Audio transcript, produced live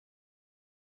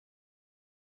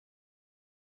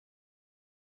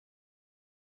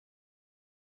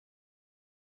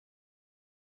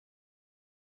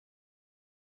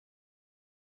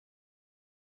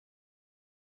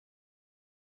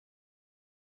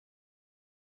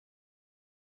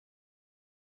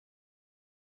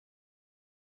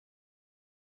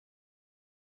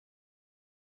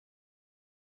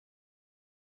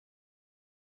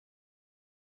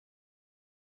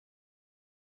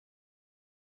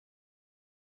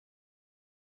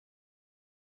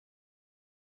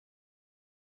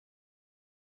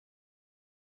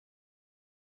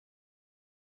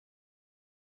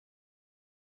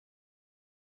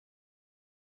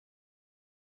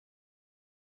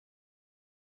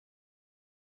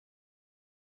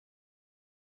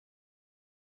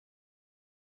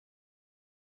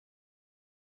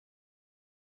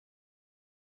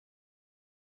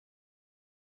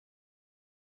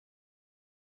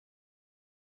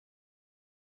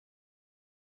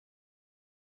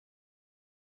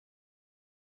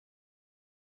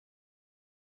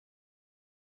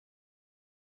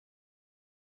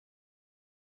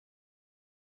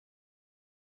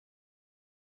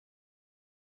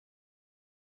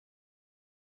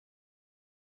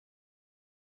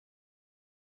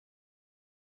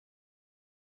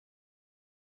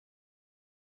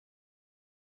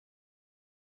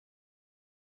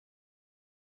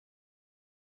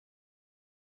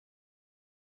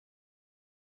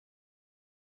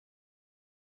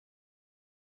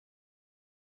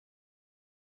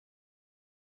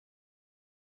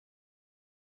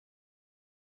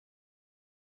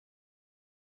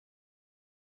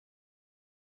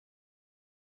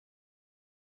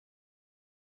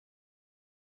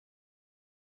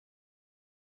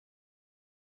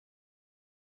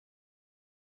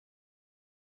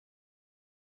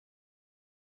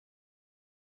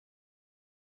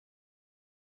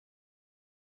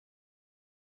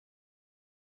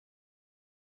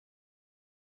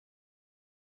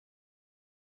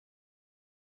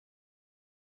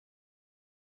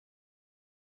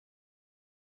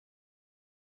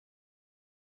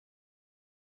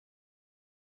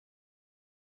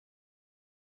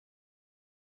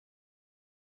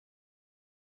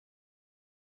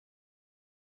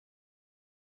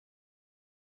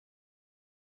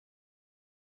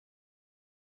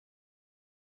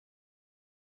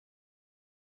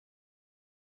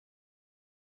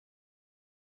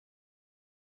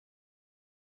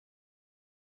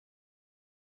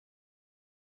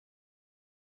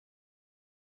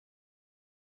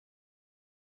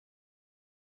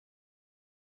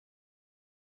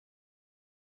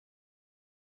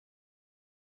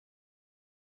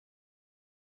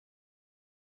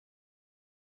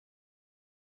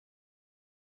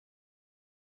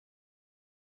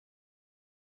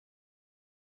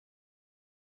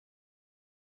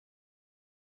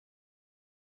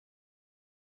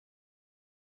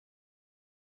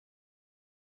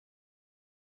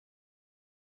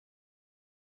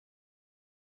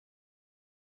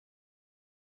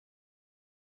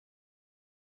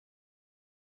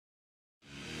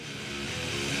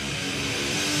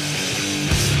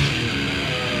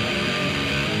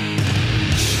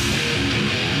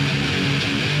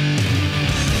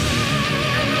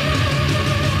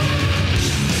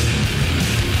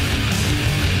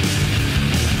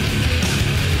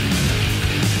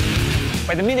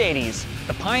By the mid-'80s,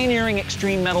 the pioneering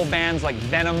extreme metal bands like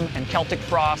Venom and Celtic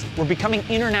Frost were becoming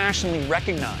internationally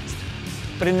recognized.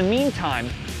 But in the meantime,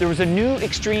 there was a new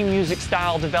extreme music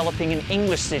style developing in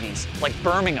English cities like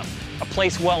Birmingham, a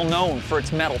place well known for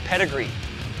its metal pedigree.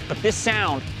 But this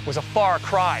sound was a far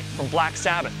cry from Black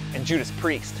Sabbath and Judas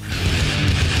Priest.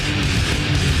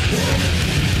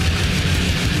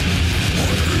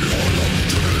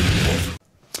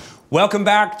 Welcome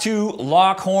back to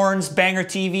Lockhorn's Banger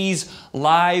TV's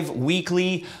live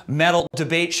weekly metal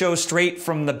debate show straight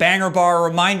from the Banger Bar. A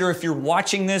reminder, if you're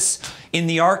watching this in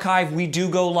the archive, we do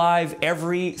go live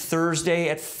every Thursday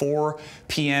at 4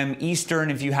 p.m.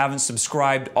 Eastern. If you haven't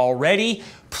subscribed already,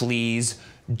 please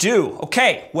do.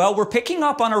 Okay, well, we're picking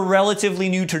up on a relatively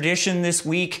new tradition this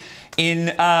week in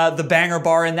the Banger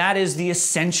Bar, and that is the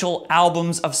essential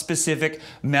albums of specific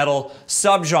metal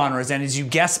subgenres. And as you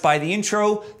guessed by the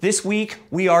intro, this week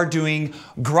we are doing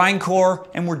grindcore,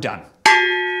 and we're done.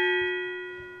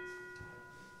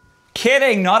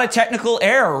 Kidding, not a technical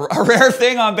error, a rare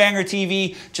thing on Banger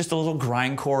TV, just a little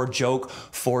grindcore joke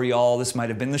for y'all. This might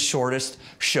have been the shortest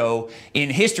show in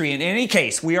history. In any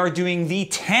case, we are doing the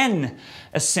 10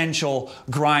 essential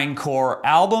grindcore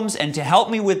albums, and to help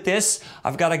me with this,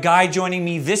 I've got a guy joining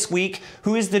me this week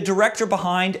who is the director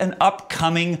behind an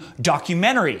upcoming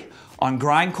documentary on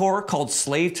grindcore called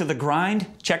Slave to the Grind.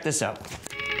 Check this out.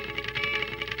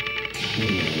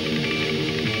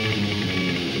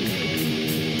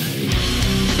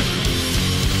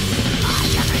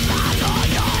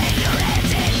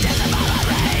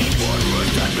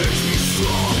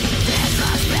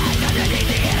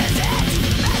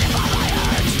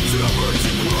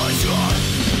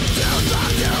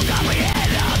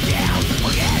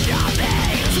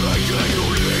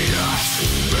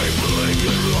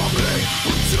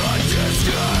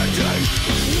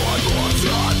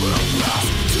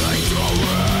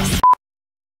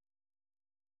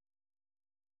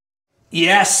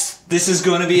 Yes, this is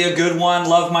going to be a good one.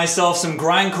 Love myself some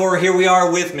grindcore. Here we are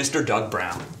with Mr. Doug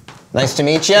Brown. Nice to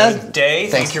meet you. Good day.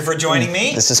 Thank you for joining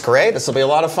me. This is great. This will be a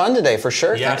lot of fun today for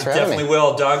sure. Yeah, thanks for having me. Definitely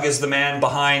will. Doug is the man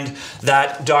behind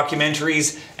that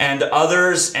documentaries and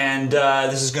others, and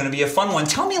this is going to be a fun one.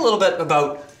 Tell me a little bit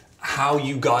about how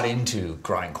you got into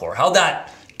grindcore. How'd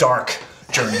that dark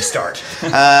journey start?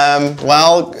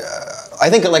 I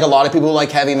think like a lot of people who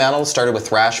like heavy metal, started with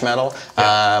thrash metal.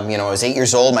 Yeah. You know, I was 8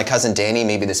 years old. My cousin Danny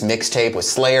made me this mixtape with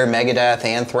Slayer, Megadeth,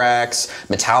 Anthrax,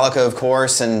 Metallica, of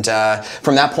course. And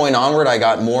from that point onward, I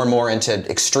got more and more into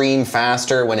extreme,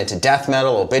 faster, went into death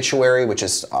metal, Obituary, which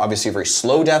is obviously a very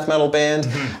slow death metal band.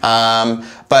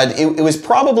 But it was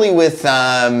probably with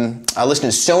I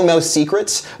listened to Stone Mouse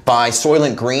Secrets by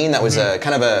Soylent Green. That was a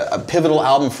kind of a pivotal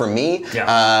album for me.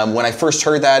 Yeah. When I first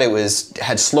heard that, it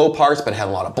had slow parts, but it had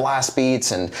a lot of blast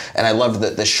beats, and I loved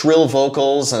the shrill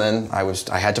vocals. And then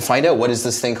I had to find out, what is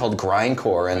this thing called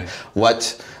grindcore, and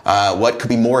what could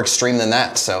be more extreme than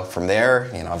that? So from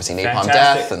there, you know, obviously Napalm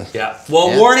Death. And yeah.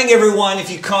 Well, warning everyone, if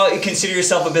you consider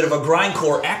yourself a bit of a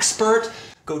grindcore expert,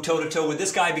 go toe-to-toe with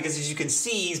this guy, because as you can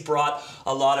see, he's brought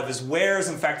a lot of his wares.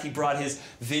 In fact, he brought his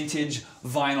vintage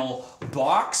vinyl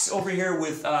box over here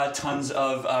with tons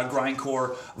of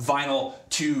grindcore vinyl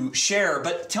to share.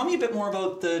 But tell me a bit more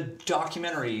about the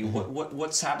documentary.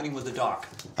 What's happening with the doc?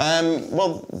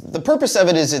 Well, the purpose of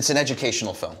it is it's an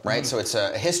educational film, right? So it's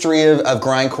a history of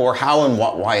grindcore, how and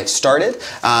why it started.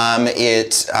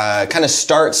 It kind of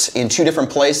starts in two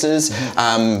different places.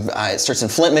 It starts in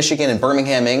Flint, Michigan, and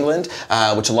Birmingham, England,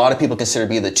 which a lot of people consider to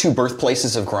be the two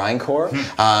birthplaces of grindcore.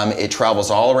 It travels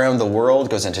all around the world,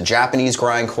 goes into Japanese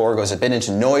grindcore, goes a bit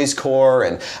into noisecore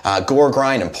and gore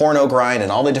grind and porno grind and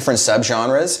all the different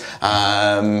subgenres.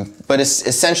 But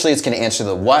essentially it's going to answer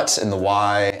the what and the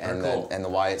why and the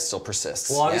why it still persists.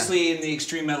 Well, obviously in the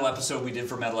extreme metal episode we did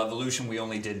for Metal Evolution, we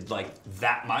only did like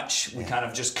that much. We kind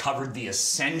of just covered the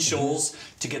essentials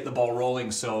to get the ball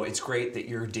rolling. So it's great that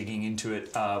you're digging into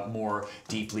it more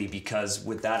deeply, because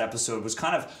with that episode it was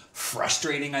kind of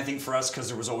frustrating, I think, for us, because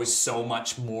there was always so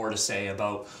much more to say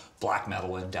about black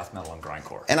metal and death metal and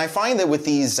grindcore. And I find that with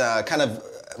these kind of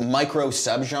micro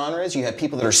subgenres, you have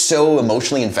people that are so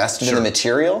emotionally invested in the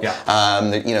material.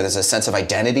 That, you know, there's a sense of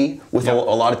identity with a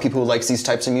lot of people who likes these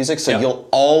types of music. So you'll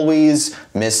always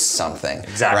miss something.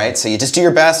 Exactly. Right. So you just do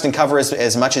your best and cover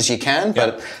as much as you can.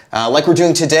 But like we're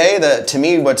doing today, to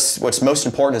me, what's most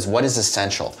important is what is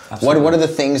essential. What are the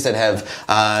things that have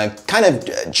kind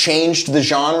of changed the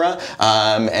genre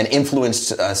and influenced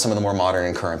some of the more modern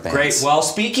and current bands. Great. Well,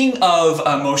 speaking of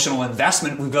emotional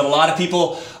investment, we've got a lot of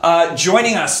people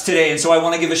joining us today, and so I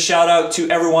want to give a shout out to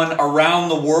everyone around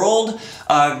the world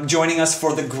joining us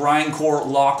for the Grindcore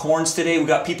Lockhorns today. We've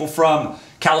got people from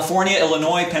California,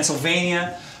 Illinois,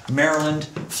 Pennsylvania, Maryland,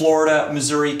 Florida,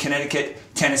 Missouri, Connecticut,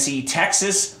 Tennessee,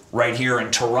 Texas, right here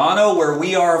in Toronto, where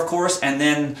we are, of course, and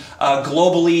then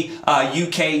globally,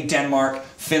 UK, Denmark,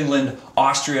 Finland,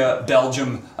 Austria,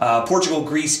 Belgium, Portugal,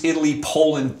 Greece, Italy,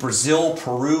 Poland, Brazil,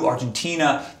 Peru,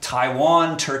 Argentina,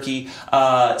 Taiwan, Turkey,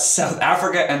 South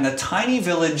Africa, and the tiny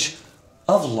village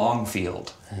of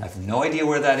Longfield. I have no idea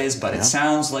where that is, but it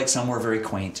sounds like somewhere very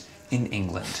quaint in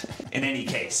England. In any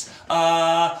case.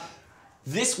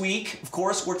 This week, of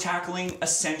course, we're tackling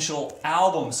Essential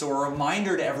Albums. So a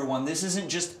reminder to everyone, this isn't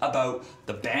just about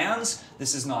the bands.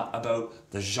 This is not about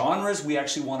the genres. We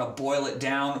actually want to boil it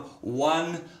down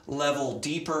one level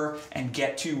deeper and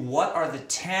get to what are the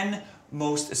 10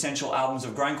 most essential albums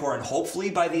of grindcore, and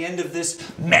hopefully by the end of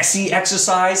this messy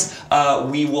exercise,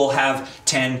 we will have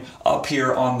 10 up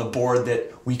here on the board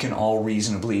that we can all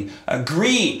reasonably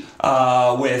agree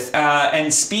with.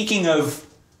 And speaking of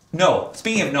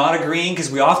not agreeing,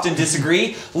 because we often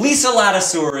disagree, Lisa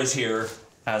Ladiseur is here,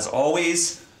 as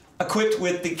always, equipped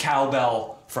with the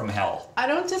cowbell from hell. I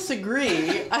don't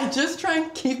disagree. I just try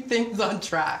and keep things on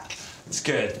track. It's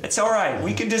good. It's all right.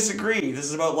 We can disagree. This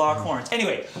is about lock horns.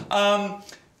 Anyway,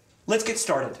 let's get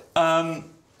started.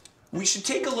 We should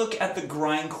take a look at the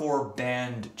grindcore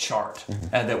band chart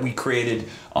that we created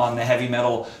on the heavy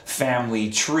metal family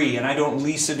tree. And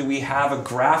Lisa, do we have a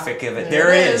graphic of it?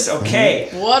 There it is. Okay.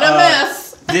 What a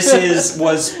mess. This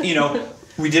was,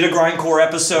 we did a grindcore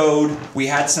episode. We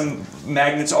had some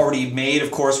magnets already made,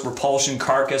 of course. Repulsion,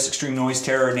 Carcass, Extreme Noise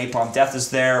Terror, Napalm Death is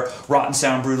there. Rotten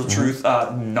Sound, Brutal Truth,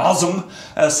 Nosm,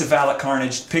 Cephalic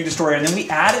Carnage, Pig Destroyer. And then we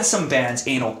added some bands,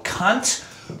 Anal Cunt,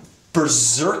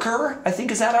 Berserker, I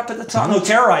think, is that up at the top? No,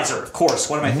 Terrorizer, of course.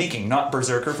 What am I thinking? Not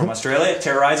Berserker from Australia.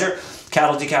 Terrorizer,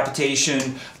 Cattle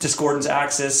Decapitation, Discordance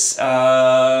Axis,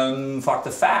 Fuck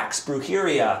the Facts,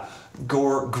 Brucheria,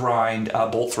 Gore Grind,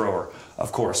 Bolt Thrower,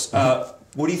 of course.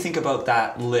 What do you think about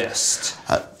that list?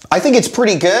 I think it's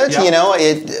pretty good. Yeah.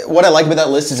 What I like about that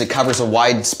list is it covers a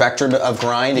wide spectrum of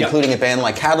grind, including a band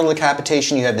like Cattle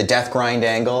Decapitation. You have the death grind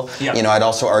angle. Yeah. I'd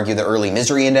also argue the early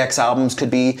Misery Index albums could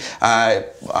be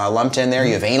lumped in there.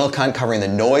 You have Anal Cunt covering the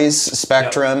noise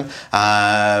spectrum.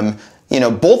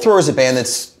 Bolt Thrower is a band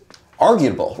that's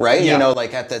arguable, right? Yeah.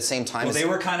 Like at that same time. Well, they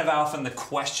were kind of off in the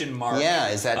question mark. Yeah,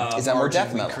 is that more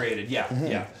death metal? Created.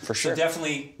 Yeah, for sure. So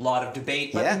definitely a lot of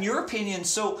debate. But in your opinion,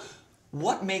 so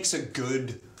what makes a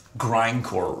good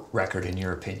grindcore record in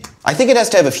your opinion? I think it has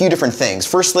to have a few different things.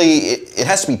 Firstly, it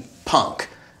has to be punk.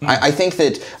 I think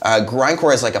that grindcore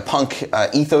has like a punk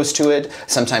ethos to it.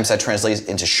 Sometimes that translates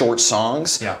into short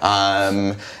songs.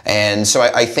 Yeah. And so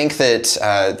I think that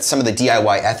some of the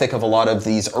DIY ethic of a lot of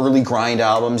these early grind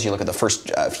albums, you look at the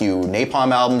first few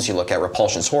Napalm albums, you look at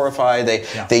Repulsion's Horrify,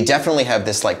 they definitely have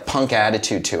this like punk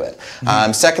attitude to it.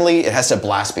 Secondly, it has to have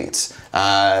blast beats.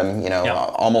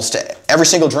 Almost every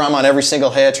single drum on every single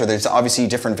hit, or there's obviously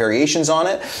different variations on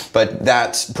it, but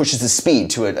that pushes the speed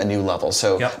to a new level.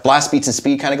 So blast beats and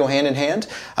speed kind of go hand in hand.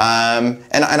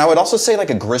 And I would also say like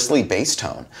a grisly bass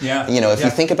tone. Yeah. If you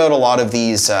think about a lot of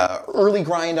these early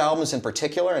grind albums in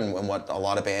particular, and what a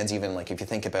lot of bands, even like if you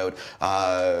think about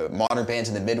modern bands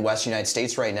in the Midwest United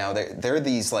States right now, they're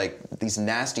these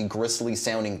nasty, gristly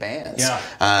sounding bands.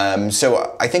 Yeah.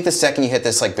 So I think the second you hit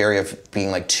this like barrier of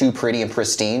being like too pretty and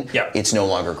pristine, it's no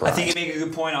longer grind. I think you make a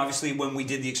good point. Obviously, when we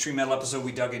did the extreme metal episode,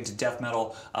 we dug into death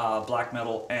metal, black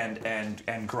metal, and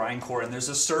grindcore, and there's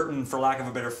a certain, for lack of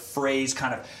a better phrase,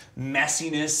 kind of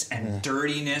messiness and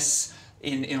dirtiness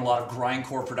in a lot of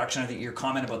grindcore production. I think your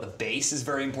comment about the bass is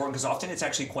very important, because often it's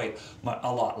actually quite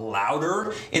a lot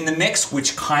louder in the mix,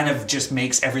 which kind of just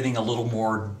makes everything a little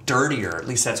more dirtier. At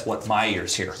least that's what my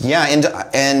ears hear. Yeah,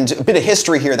 and a bit of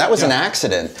history here. That was an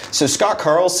accident. So Scott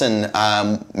Carlson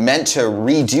meant to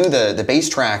redo the bass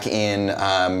track in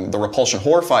the Repulsion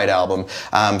Horrified album.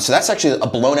 So that's actually a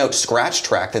blown out scratch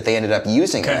track that they ended up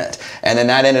using in it. And then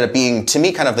that ended up being, to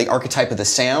me, kind of the archetype of the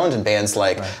sound, and bands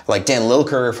like Dan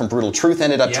Lilker from Brutal Truth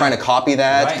ended up trying to copy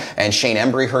that, and Shane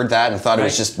Embry heard that and thought it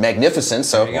was just magnificent,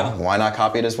 so why not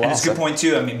copy it as well? And it's a good point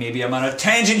too. I mean, maybe I'm on a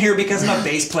tangent here because I'm a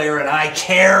bass player and I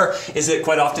care, is that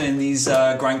quite often in these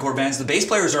grindcore bands, the bass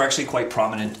players are actually quite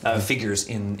prominent figures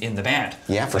in the band.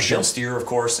 Yeah, for sure. Bill Steer, of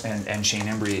course, and Shane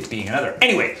Embry being another.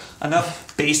 Anyway,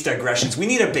 enough bass digressions. We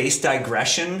need a bass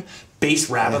digression, bass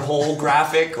rabbit hole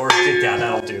graphic, or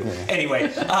that'll do.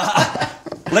 Anyway,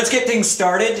 let's get things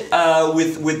started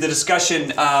with the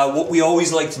discussion. What we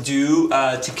always like to do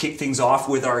to kick things off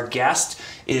with our guest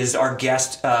is our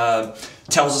guest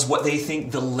tells us what they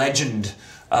think the legend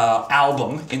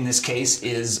album, in this case,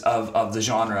 is of the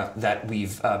genre that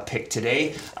we've picked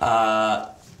today.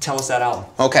 Tell us that album.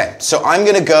 Okay, so I'm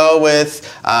gonna go with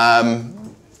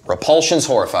Repulsion's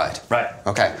Horrified. Right.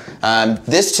 Okay.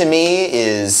 This to me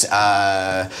is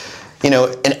you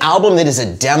know, an album that is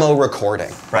a demo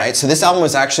recording, right? So this album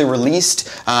was actually released,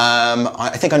 I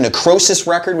think on Necrosis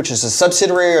Record, which is a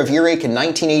subsidiary of Earache in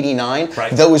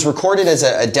 1989, though it was recorded as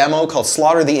a demo called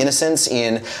Slaughter the Innocents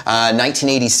in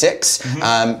 1986.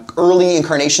 Early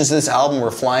incarnations of this album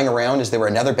were flying around as they were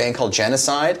another band called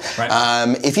Genocide.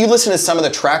 If you listen to some of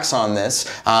the tracks on this,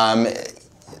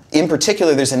 in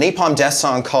particular, there's a Napalm Death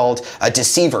song called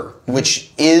Deceiver,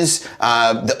 which is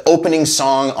the opening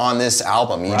song on this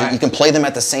album. You can play them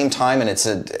at the same time, and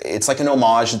it's like an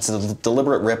homage. It's a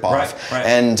deliberate ripoff.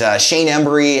 And Shane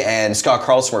Embury and Scott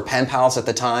Carlson were pen pals at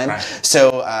the time.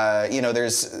 So you know,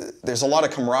 there's a lot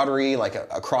of camaraderie like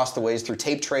across the ways through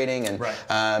tape trading,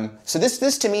 and so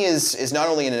this to me is not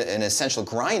only an essential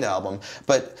grind album,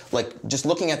 but like just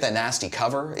looking at that nasty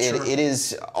cover, it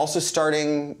is also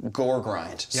starting gore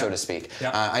grind, so to speak.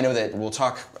 I know that we'll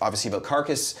talk obviously about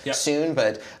Carcass soon,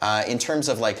 but in terms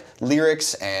of like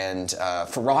lyrics and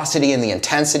ferocity and the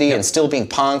intensity and still being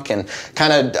punk and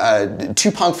kind of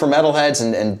too punk for metalheads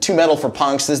and too metal for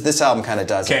punks, this album kind of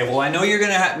does it. Okay, well I know you're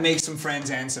going to make some friends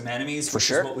and some enemies,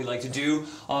 which is what we like to do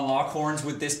on Lockhorns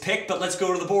with this pick, but let's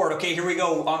go to the board. Okay, here we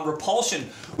go. On Repulsion,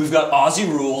 we've got Aussie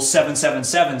Rules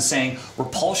 777 saying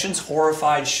Repulsion's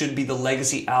Horrified should be the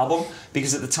legacy album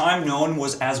because at the time no one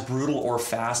was as brutal or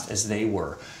fast as they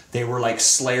were. They were like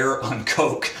Slayer on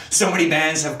coke. So many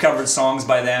bands have covered songs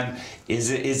by them. It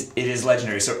is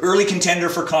legendary. So early contender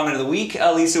for comment of the week,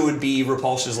 Lisa, would be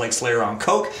Repulsion's like Slayer on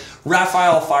coke.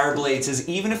 Raphael Fireblade says,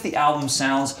 even if the album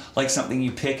sounds like something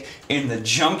you pick in the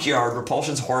junkyard,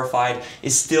 Repulsion's Horrified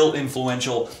is still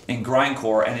influential in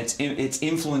grindcore, and it's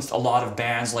influenced a lot of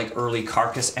bands like early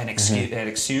Carcass and Exhumed.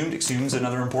 Exhumed's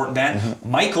another important band.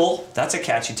 Michael, that's a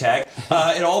catchy tag.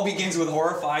 It all begins with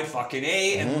Horrified, fucking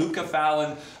A, and Luca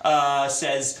Fallon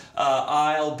says,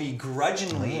 I'll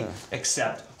begrudgingly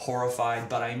accept Horrified,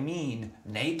 but I mean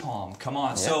Napalm. Come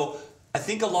on. So I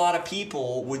think a lot of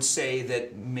people would say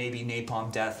that maybe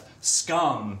Napalm Death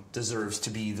Scum deserves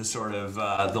to be the sort of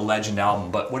the legend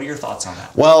album, but what are your thoughts on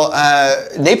that? Well,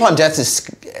 Napalm Death is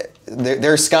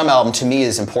their Scum album to me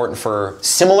is important for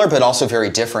similar but also very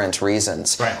different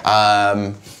reasons.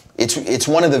 It's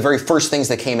one of the very first things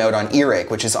that came out on Earache,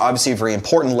 which is obviously a very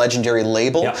important legendary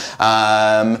label.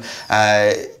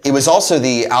 It was also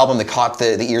the album that caught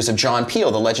the ears of John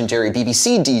Peel, the legendary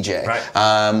BBC DJ.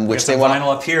 Which they went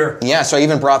vinyl up here. Yeah, so I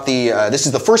even brought the, this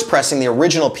is the first pressing, the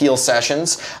original Peel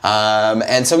sessions.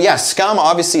 And so yeah, Scum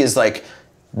obviously is like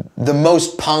the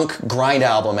most punk grind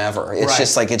album ever. It's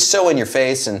just like, it's so in your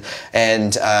face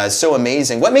and so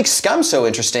amazing. What makes Scum so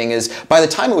interesting is by the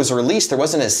time it was released, there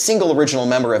wasn't a single original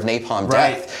member of Napalm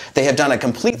Death. They have done a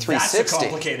complete 360. That's a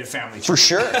complicated family tree. For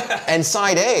sure. And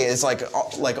side A is like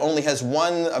only has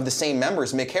one of the same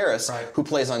members, Mick Harris, who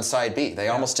plays on side B. They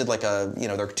almost did like a, you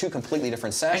know, they're two completely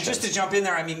different sessions. And just to jump in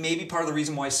there, I mean, maybe part of the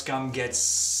reason why Scum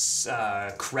gets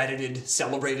credited,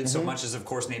 celebrated so much is, of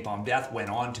course, Napalm Death went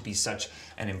on to be such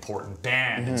an important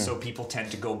band, and so people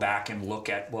tend to go back and look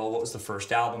at, well, what was the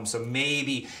first album? So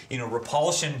maybe, you know,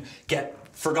 Repulsion get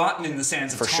forgotten in the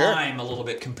sands of time a little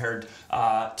bit compared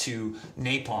to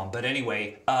Napalm. But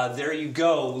anyway, there you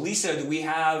go. Lisa, do we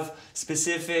have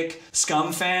specific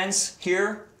Scum fans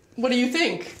here? What do you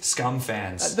think? Scum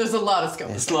fans. There's a lot of Scum.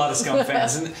 There's a lot of Scum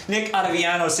fans. And Nick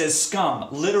Ottaviano says, Scum,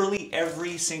 literally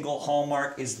every single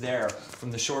hallmark is there.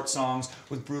 From the short songs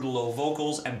with brutal low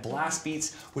vocals and blast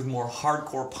beats with more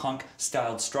hardcore punk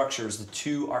styled structures. The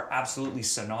two are absolutely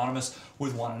synonymous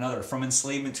with one another. From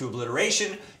Enslavement to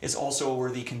Obliteration is also a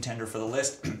worthy contender for the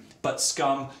list. But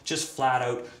Scum just flat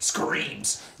out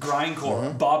screams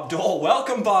grindcore. Bob Dole,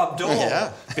 welcome Bob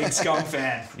Dole. Big Scum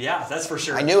fan. Yeah, that's for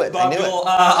sure. I knew it. Bob I knew Dole,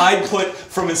 I'd put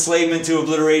From Enslavement to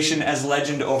Obliteration as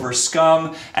legend over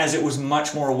Scum, as it was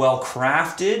much more well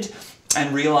crafted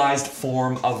and realized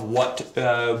form of what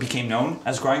became known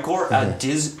as grindcore.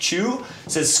 Diz Chu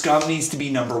says Scum needs to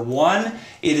be #1.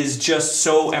 It is just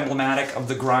so emblematic of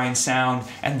the grind sound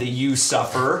and the You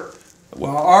Suffer.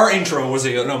 Well, our intro was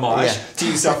an homage to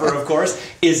You Suffer, of course,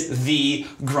 is the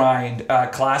grind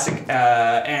classic.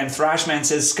 And Thrashman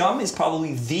says Scum is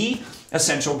probably the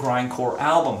essential grindcore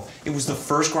album. It was the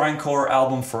first grindcore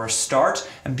album for a start,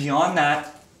 and beyond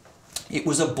that, it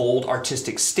was a bold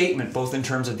artistic statement, both in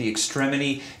terms of the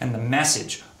extremity and the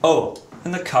message. Oh,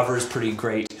 and the cover is pretty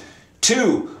great.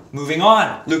 2, moving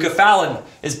on, Luca Fallon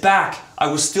is back. I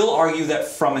will still argue that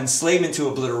From Enslavement to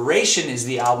Obliteration is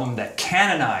the album that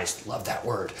canonized, love that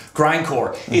word,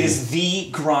 grindcore. It is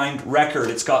the grind record.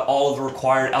 It's got all of the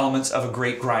required elements of a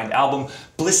great grind album.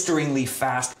 Blisteringly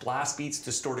fast blast beats,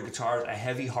 distorted guitars, a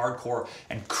heavy hardcore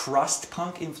and crust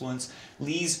punk influence,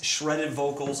 Lee's shredded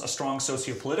vocals, a strong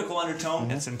socio-political undertone,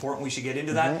 it's important, we should get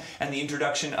into that, and the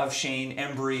introduction of Shane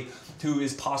Embry, who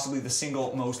is possibly the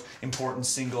single most important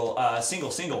single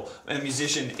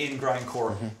musician in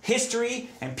grindcore history,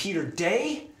 and Peter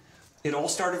Day. It all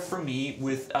started for me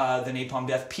with the Napalm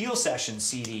Death Peel Session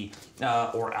CD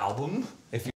or album,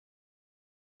 if you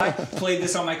I played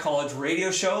this on my college radio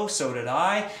show, so did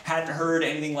I. Hadn't heard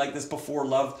anything like this before,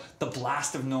 loved the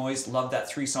blast of noise, loved that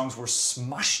 3 songs were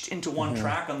smushed into one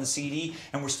track on the CD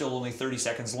and were still only 30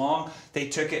 seconds long. They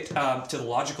took it to the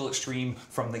logical extreme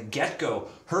from the get-go.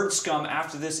 Heard Scum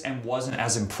after this and wasn't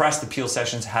as impressed. The Peel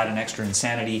Sessions had an extra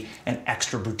insanity and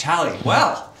extra brutality.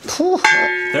 Well,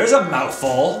 there's a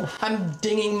mouthful. I'm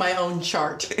dinging my own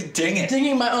chart. Ding it.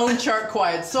 Dinging my own chart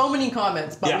quiet. So many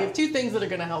comments, but we have 2 things that are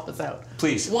going to help us out.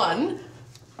 Please. One,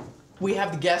 we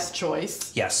have the guest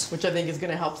choice. Yes. Which I think is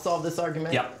going to help solve this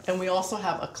argument. Yep. And we also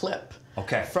have a clip.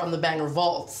 Okay. From the Banger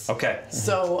Vaults. Okay.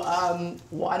 So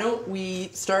why don't we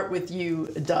start with you,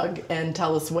 Doug, and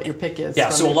tell us what your pick is. Yeah,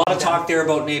 so a lot of talk there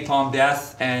about Napalm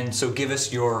Death, and so give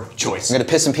us your choice. I'm going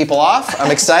to piss some people off. I'm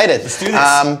excited. Let's do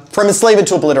this. From Enslavement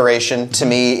to Obliteration, to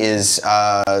me, is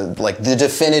like the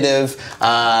definitive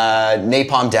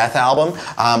Napalm Death album.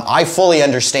 I fully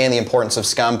understand the importance of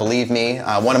Scum, believe me.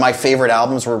 One of my favorite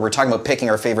albums, we're talking about picking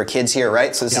our favorite kids here,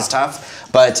 right? So this is tough.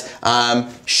 But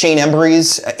Shane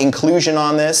Embry's inclusion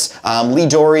on this, Lee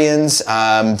Dorian's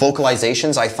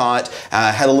vocalizations, I thought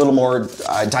had a little more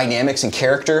dynamics and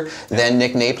character than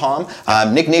Nick Napalm.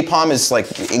 Nick Napalm is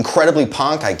like incredibly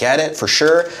punk, I get it, for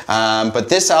sure. But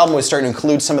this album was starting to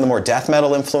include some of the more death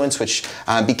metal influence, which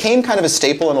became kind of a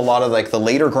staple in a lot of like the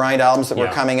later grind albums that were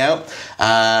coming out.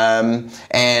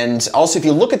 And also, if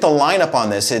you look at the lineup on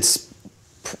this, it's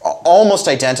almost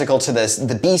identical to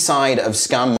the B-side of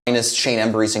Scum minus Shane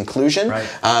Embry's inclusion.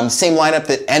 Right. Same lineup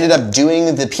that ended up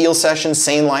doing the Peel Sessions,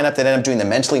 same lineup that ended up doing the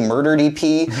Mentally Murdered EP.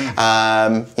 You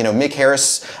know, Mick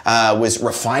Harris was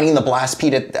refining the blast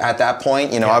beat at that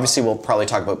point. You know, obviously we'll probably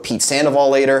talk about Pete Sandoval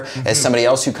later as somebody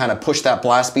else who kind of pushed that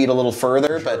blast beat a little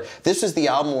further. But this was the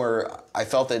album where I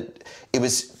felt that it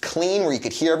was clean, where you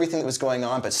could hear everything that was going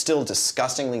on, but still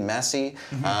disgustingly messy.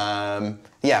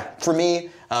 Yeah, for me,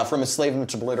 From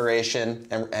Enslavement to Obliteration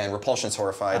and Repulsion's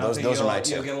Horrified, those are my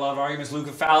 2. You'll get a lot of arguments.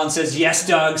 Luca Fallon says, yes,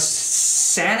 Doug.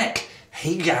 Sanic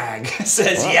Hagag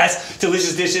says, yes.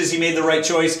 Delicious Dishes, he made the right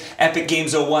choice. Epic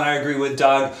Games 01, I agree with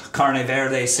Doug. Carne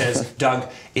Verde says, Doug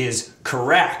is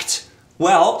correct.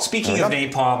 Well, speaking of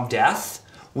Napalm Death,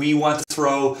 we want to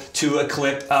throw to a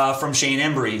clip from Shane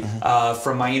Embry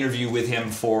from my interview with him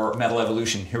for Metal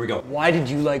Evolution. Here we go. Why did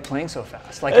you like playing so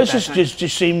fast? Like it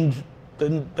just seemed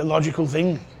the logical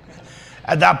thing.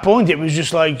 At that point, it was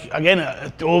just like, again,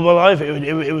 all my life,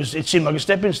 it seemed like a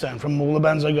stepping stone from all the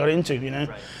bands I got into, you know.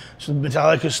 Right. So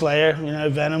Metallica, Slayer, you know,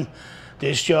 Venom,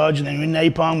 Discharge, and then with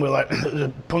Napalm, we're like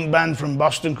a punk band from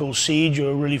Boston called Siege, who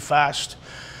were really fast.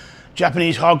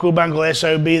 Japanese hardcore band called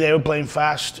SOB, they were playing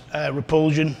fast.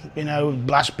 Repulsion, you know,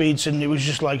 blast beats, and it was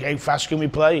just like, how fast can we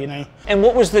play, you know? And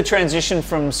what was the transition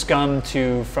from Scum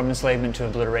to From Enslavement to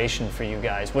Obliteration for you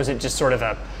guys? Was it just sort of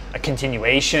a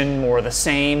continuation, more the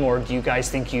same, or do you guys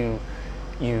think you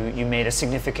made a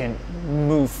significant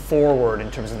move forward in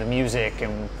terms of the music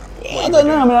and I don't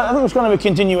know, I mean, I think it was kind of a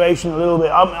continuation a little bit.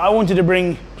 I wanted to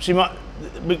bring, see,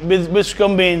 with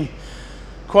Scum being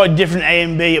quite different A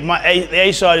and B. The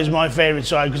A side is my favourite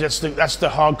side because that's the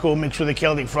hardcore mix with the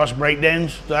Celtic Frost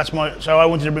breakdowns. So I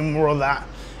wanted to bring more of that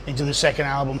into the second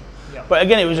album. Yeah. But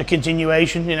again, it was a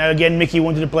continuation. You know, again, Mickey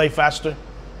wanted to play faster,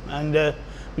 and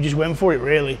we just went for it,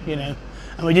 really. You know,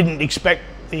 and we didn't expect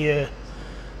the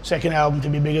second album to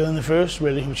be bigger than the first,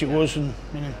 really, which it was, and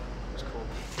you know.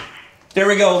 There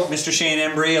we go, Mr. Shane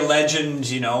Embry, a legend.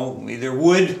 You know,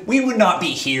 we would not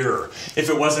be here if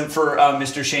it wasn't for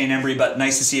Mr. Shane Embry, but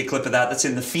nice to see a clip of that. That's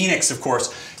in the Phoenix, of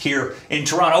course, here in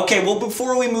Toronto. Okay, well,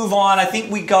 before we move on, I think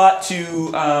we got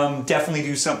to definitely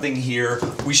do something here.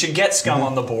 We should get Scum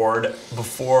on the board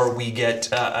before we get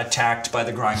attacked by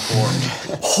the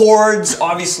grindcore hordes.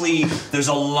 Obviously, there's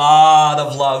a lot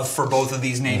of love for both of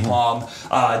these Napalm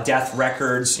Death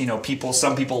records. You know,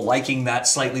 some people liking that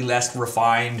slightly less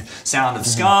refined sound of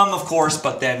Scum, of course,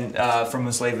 but then From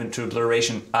Enslavement to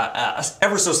Obliteration,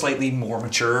 ever so slightly more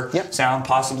mature sound,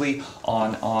 possibly,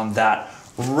 on that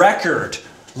record.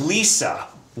 Lisa,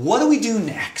 what do we do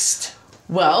next?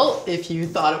 Well, if you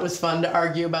thought it was fun to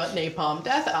argue about Napalm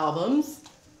Death albums,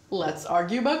 Let's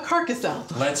argue about Carcass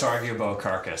album. Let's argue about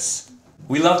Carcass.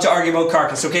 We love to argue about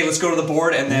Carcass. Okay, let's go to the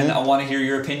board, and then I want to hear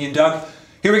your opinion, Doug.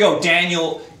 Here we go.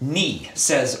 Daniel Nee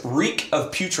says, Reek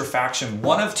of Putrefaction,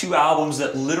 one of 2 albums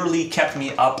that literally kept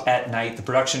me up at night. The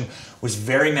production was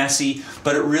very messy,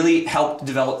 but it really helped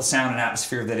develop the sound and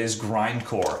atmosphere that is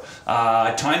grindcore.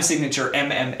 Time Signature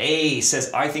MMA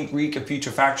says, I think Reek of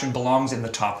Putrefaction belongs in the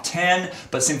top 10,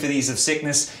 but Symphonies of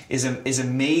Sickness is a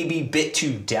maybe bit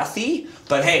too deathy.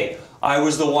 But hey, I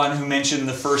was the one who mentioned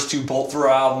the first 2 Bolt Thrower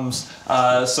albums,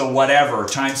 so whatever.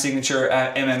 Time Signature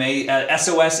MMA.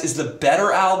 SOS is the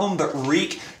better album, but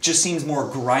Reek just seems more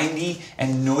grindy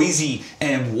and noisy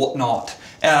and whatnot.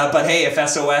 But hey, if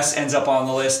SOS ends up on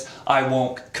the list, I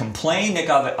won't complain. Nick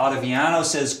Ottaviano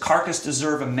says, Carcass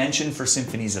deserve a mention for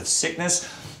Symphonies of Sickness.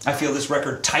 I feel this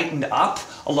record tightened up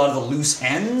a lot of the loose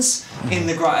ends in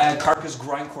the Carcass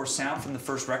grindcore sound from the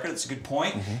first record. That's a good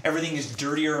point. Everything is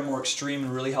dirtier and more extreme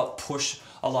and really helped push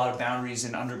a lot of boundaries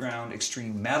in underground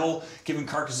extreme metal. Given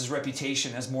Carcass's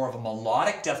reputation as more of a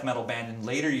melodic death metal band in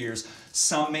later years,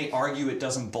 some may argue it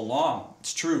doesn't belong.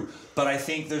 It's true, but I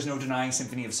think there's no denying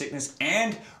Symphony of Sickness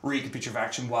and Reek of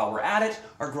Putrefaction, while we're at it,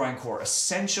 are grindcore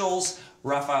essentials.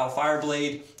 Raphael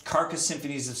Fireblade, Carcass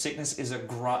Symphonies of Sickness is a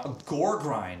gore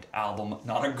grind album,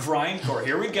 not a grindcore.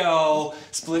 Here we go,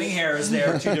 splitting hairs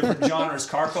there, 2 different genres.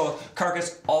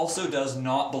 Carcass also does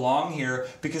not belong here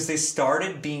because they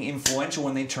started being influential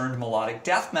when they turned melodic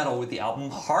death metal with the album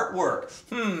Heartwork.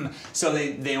 So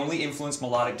they only influenced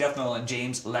melodic death metal, and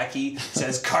James Leckie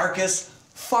says Carcass,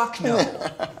 fuck no.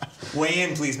 Weigh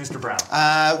in, please, Mr. Brown.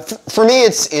 For me,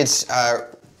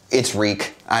 it's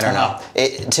Reek. I don't know.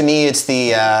 To me, it's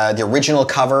the original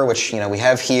cover, which we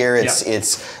have here.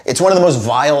 It's one of the most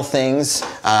vile things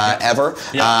ever.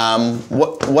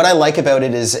 What I like about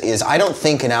it is I don't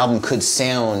think an album could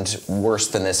sound worse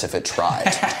than this if it tried.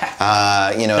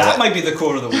 That might be the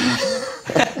quote of the week.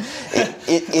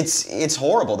 It's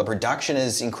horrible. The production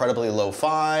is incredibly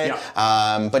lo-fi,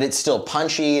 but it's still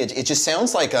punchy. It just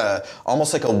sounds like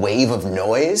almost like a wave of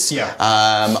noise.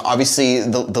 Obviously,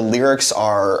 the lyrics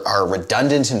are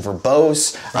redundant and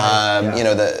verbose.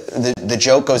 The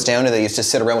joke goes down to they used to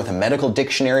sit around with a medical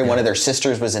dictionary. One of their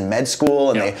sisters was in med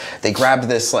school, and they grabbed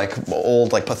this old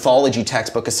pathology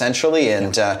textbook essentially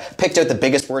and picked out the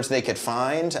biggest words they could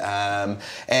find.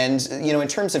 In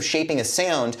terms of shaping a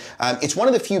sound, it's one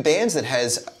of the few bands that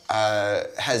has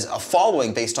a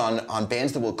following based on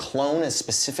bands that will clone a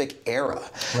specific era.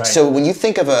 So when you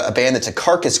think of a band that's a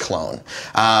Carcass clone,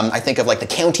 I think of the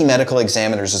County Medical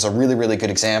Examiners as a really, really good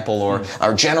example, or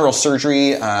our General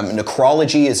Surgery,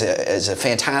 Necrology is a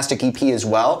fantastic EP as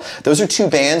well. Those are 2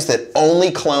 bands that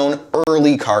only clone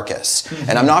early Carcass.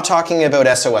 And I'm not talking about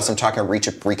SOS, I'm talking Reek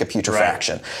of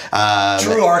Putrefaction.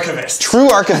 True archivists. True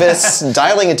archivists,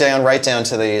 dialing it down right down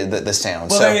to the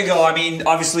sound. Well, there you go. I mean,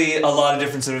 obviously a lot of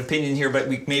difference of opinion here, but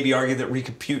we maybe argue that Reek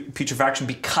of Putrefaction,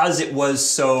 because it was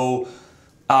so,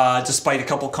 despite a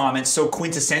couple comments, so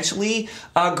quintessentially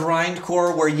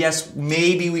grindcore, where yes,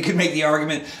 maybe we could make the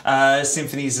argument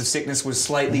Symphonies of Sickness was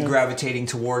slightly gravitating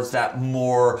towards that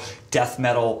more death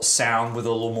metal sound with a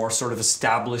little more sort of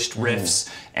established riffs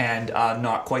and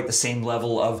not quite the same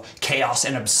level of chaos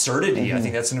and absurdity. I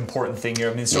think that's an important thing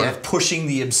here. I mean, sort of pushing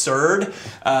the absurd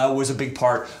was a big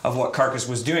part of what Carcass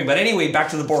was doing. But anyway, back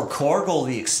to the board. Korgel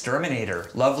the Exterminator.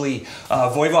 Lovely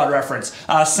Voivod reference.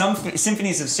 Some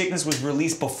Symphonies of Sickness was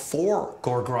released before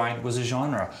gore grind was a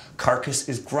genre. Carcass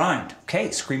is grind.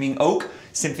 Okay, Screaming Oak,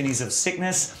 Symphonies of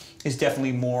Sickness is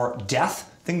definitely more death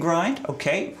than grind.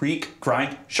 Okay, Reek,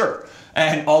 grind, sure.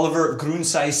 And Oliver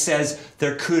Grunsei says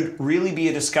there could really be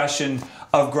a discussion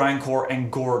of grindcore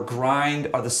and gore grind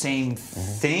are the same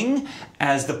thing,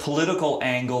 as the political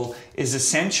angle is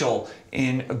essential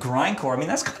in grindcore. I mean,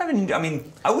 that's kind of,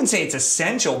 I wouldn't say it's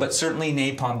essential, but certainly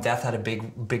Napalm Death had a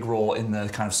big role in the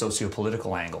kind of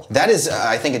socio-political angle. That is,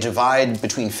 I think, a divide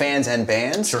between fans and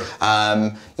bands. Sure.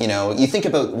 You think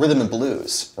about rhythm and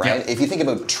blues, right? If you think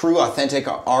about true, authentic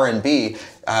R&B,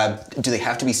 do they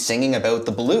have to be singing about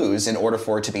the blues in order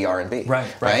for it to be R&B?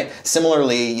 Right.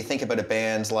 Similarly, you think about a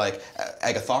band like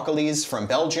Agathocles from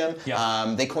Belgium.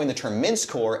 They coined the term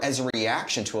mincecore as a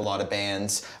reaction to a lot of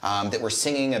bands that were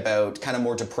singing about kind of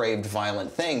more depraved,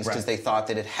 violent things because they thought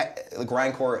that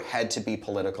grindcore had to be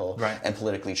political and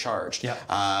politically charged. We have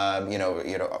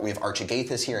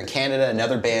Archagathis here in Canada,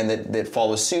 another band that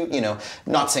follows suit.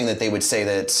 Not saying that they would say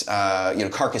that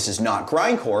Carcass is not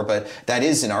grindcore, but that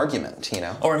is an argument.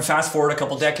 Or in fast forward a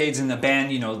couple decades in the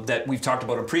band, that we've talked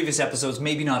about in previous episodes,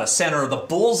 maybe not a center of the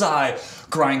bullseye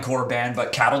grindcore band,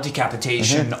 but Cattle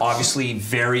Decapitation, obviously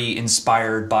very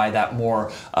inspired by that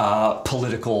more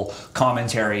political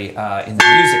commentary in the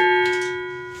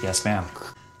music. Yes, ma'am.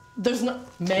 There's no,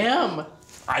 ma'am.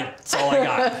 That's all I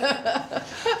got.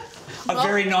 A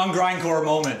very non-grindcore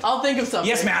moment. I'll think of something.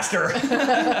 Yes, master.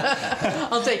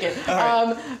 I'll take it.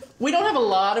 Right. We don't have a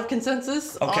lot of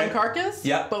consensus Okay. on Carcass,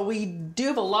 Yeah. but we do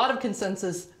have a lot of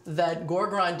consensus that gore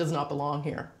grind does not belong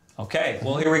here. Okay,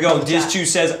 well here we go. Diz2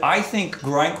 says, I think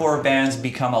grindcore bands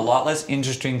become a lot less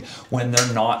interesting when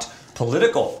they're not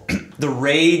political. The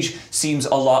rage seems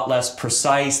a lot less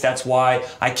precise. That's why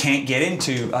I can't get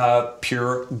into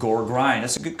pure gore grind.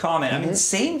 That's a good comment. I mean,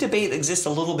 same debate exists a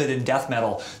little bit in death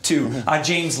metal too.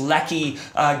 James Leckie,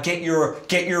 get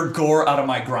your gore out of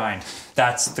my grind.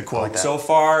 That's the quote. Like that. So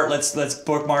far, let's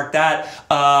bookmark that.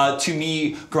 To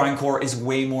me, grindcore is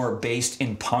way more based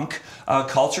in punk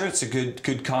culture. It's a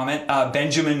good comment.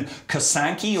 Benjamin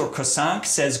Kosanki or Kosank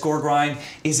says gore grind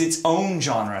is its own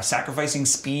genre, sacrificing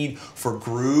speed for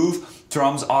groove.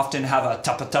 Drums often have a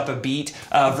tuppa beat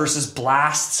versus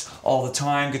blasts all the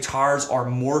time. Guitars are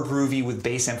more groovy with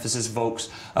bass emphasis.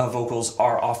 Vocals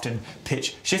are often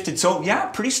pitch shifted. So yeah,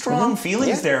 pretty strong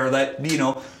feelings there that, you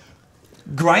know,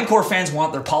 grindcore fans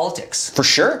want their politics. For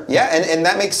sure, yeah, and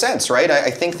that makes sense, right?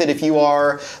 I think that if you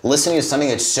are listening to something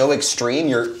that's so extreme,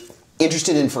 you're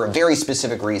interested in for a very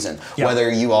specific reason. Yeah.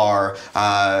 Whether you are,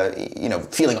 you know,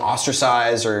 feeling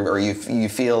ostracized or you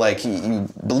feel like you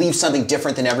believe something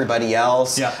different than everybody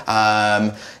else.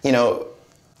 Yeah. You know.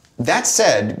 That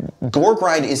said, gore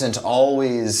grind isn't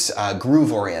always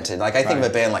groove oriented. Like I think of a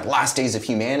band like Last Days of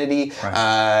Humanity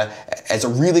as a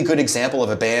really good example of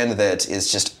a band that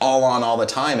is just all on all the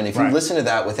time. And if you listen to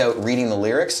that without reading the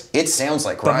lyrics, it sounds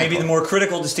like grindcore. But maybe the more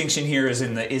critical distinction here is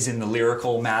in the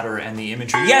lyrical matter and the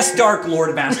imagery. Yes, Dark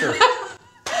Lord Master.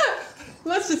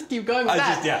 Let's just keep going with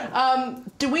that.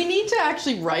 Do we need to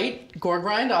actually write gore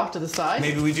grind off to the side?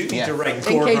 Maybe we do need to write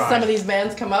gore grind. In case some of these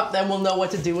bands come up, then we'll know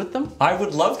what to do with them. I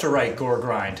would love to write gore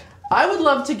grind. I would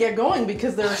love to get going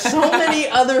because there are so many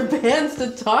other bands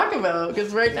to talk about.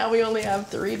 Because right now we only have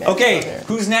 3 bands. Okay,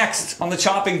 who's next on the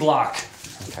chopping block?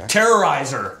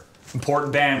 Terrorizer.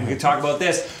 Important band. We could talk about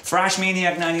this. Thrash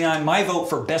Maniac 99. My vote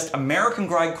for best American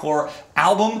grindcore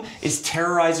album is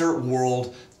Terrorizer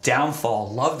World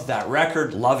Downfall. Loved that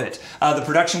record, love it. The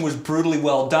production was brutally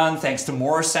well done thanks to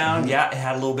Morrisound. Yeah, it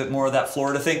had a little bit more of that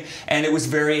Florida thing, and it was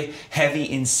very heavy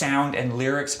in sound and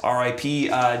lyrics. R.I.P.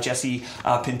 Jesse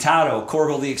Pintado.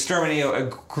 Corgal the Exterminator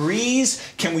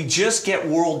agrees. Can we just get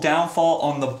World Downfall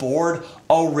on the board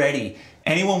already?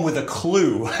 Anyone with a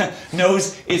clue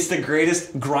knows it's the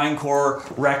greatest grindcore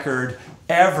record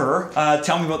ever.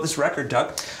 Tell me about this record,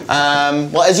 Doug.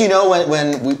 Well, as you know,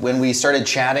 when we started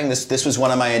chatting, this was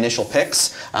one of my initial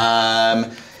picks.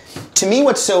 To me,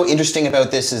 what's so interesting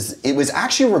about this is it was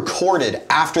actually recorded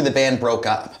after the band broke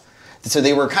up. So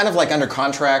they were kind of like under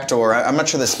contract, or I'm not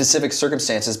sure the specific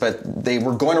circumstances, but they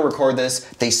were going to record this.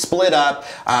 They split up.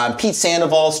 Pete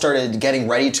Sandoval started getting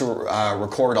ready to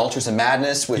record Ultras of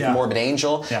Madness with Morbid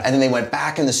Angel, and then they went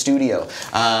back in the studio.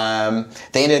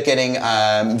 They ended up getting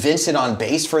Vincent on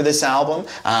bass for this album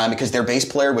because their bass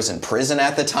player was in prison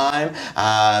at the time.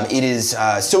 It is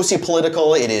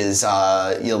socio-political, it is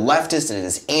leftist, it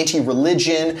is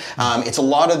anti-religion. It's a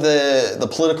lot of the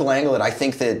political angle that I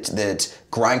think that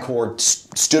grindcore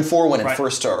stood for when it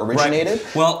first originated.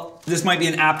 Well, this might be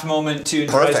an apt moment to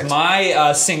introduce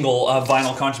my single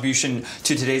vinyl contribution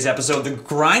to today's episode. The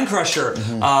Grind Crusher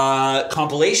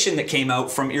compilation that came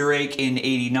out from Earache in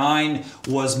 '89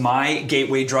 was my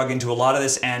gateway drug into a lot of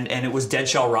this, and it was Dead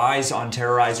Shall Rise on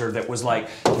Terrorizer that was like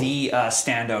the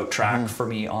standout track for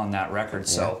me on that record.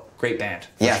 So great band.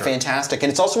 Yeah, fantastic.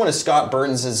 And it's also one of Scott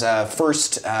Burns'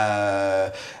 first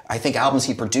I think albums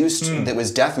he produced that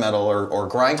was death metal or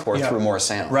grindcore through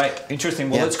Morrisound. Right, interesting.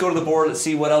 Well, let's go to the board. Let's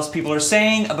see what else people are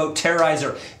saying about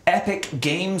Terrorizer. Epic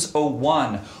Games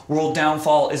 01. World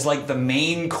Downfall is like the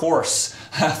main course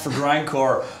for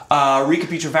grindcore.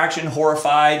 Recapitulation,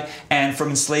 Horrified, and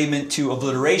From Enslavement to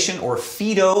Obliteration, or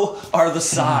Fido, are the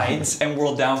sides, and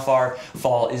World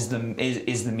Downfall is the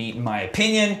meat, in my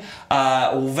opinion.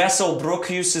 Vessel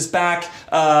Brocius is back.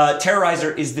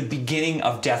 Terrorizer is the beginning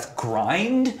of death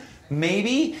grind,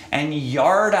 maybe, and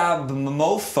Yarda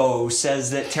Mofo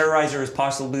says that Terrorizer is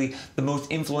possibly the most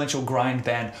influential grind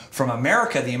band from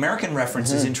America. The American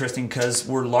reference is interesting because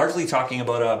we're largely talking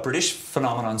about a British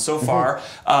phenomenon so far.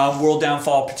 World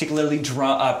Downfall, particularly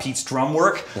Pete's drum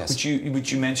work, which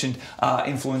you mentioned,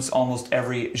 influenced almost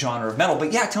every genre of metal.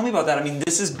 But yeah, tell me about that. I mean,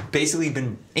 this has basically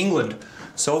been England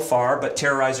so far, but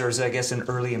Terrorizer is, I guess, an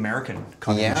early American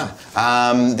contribution.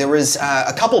 Yeah. There was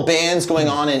a couple bands going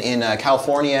on in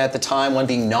California at the time, one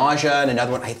being Nausea and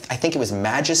another one, I think it was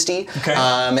Majesty. Okay.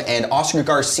 And Oscar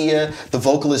Garcia, the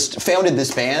vocalist, founded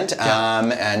this band,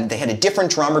 and they had a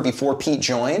different drummer before Pete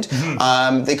joined.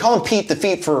 They call him Pete the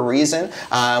Feet for a reason.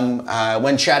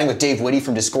 When chatting with Dave Whitty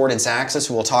from Discordance Axis,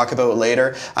 who we'll talk about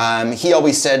later, he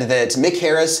always said that Mick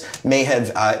Harris may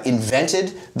have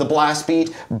invented the blast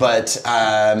beat, but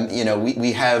you know,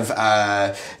 we have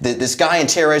this guy in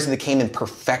Terrorizer that came and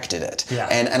perfected it. Yeah.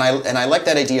 And I like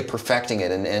that idea of perfecting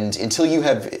it. And until you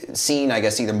have seen, I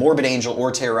guess, either Morbid Angel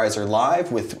or Terrorizer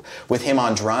live with him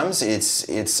on drums,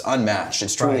 it's unmatched.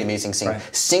 It's truly amazing seeing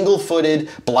single-footed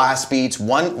blast beats,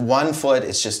 one foot.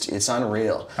 It's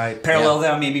unreal. Right. Parallel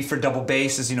that maybe for double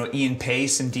bass is, you know, Ian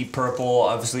Pace and Deep Purple.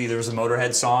 Obviously, there was a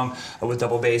Motorhead song with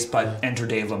double bass, but enter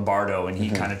Dave Lombardo, and he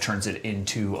kind of turns it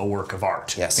into a work of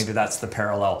art. Yes. Maybe that's the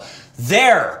parallel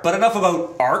there. But enough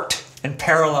about art and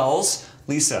parallels.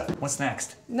 Lisa, what's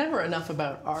next? Never enough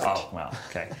about art. Oh, well,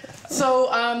 okay.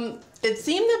 So it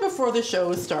seemed that before the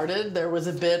show started, there was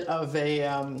a bit of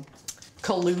a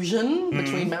collusion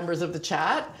between members of the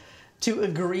chat to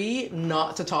agree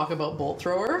not to talk about Bolt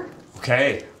Thrower.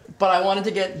 Okay. But I wanted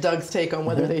to get Doug's take on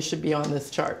whether they should be on this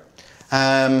chart.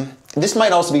 This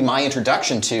might also be my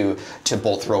introduction to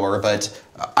Bolt Thrower, but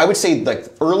I would say like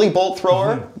early Bolt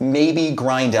Thrower, maybe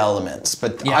Grind Elements,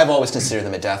 but I've always considered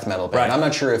them a death metal band. Right. I'm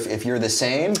not sure if you're the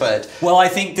same, but... Well, I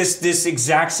think this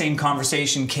exact same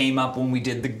conversation came up when we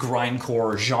did the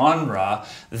grindcore genre,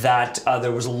 that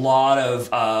there was a lot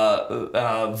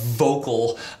of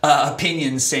vocal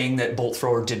opinions saying that Bolt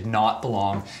Thrower did not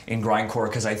belong in grindcore,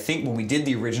 because I think when we did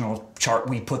the original chart,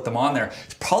 we put them on there.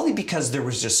 It's probably because there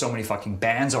was just so many fucking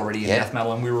bands already in death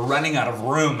metal, and we were running out of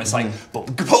room. It's like,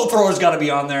 Bolt Thrower's got to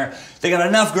be on there. They got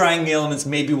enough grinding elements,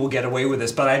 maybe we'll get away with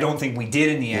this, but I don't think we did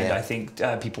in the end. I think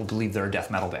people believe they're a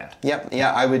death metal band.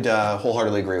 Yeah, I would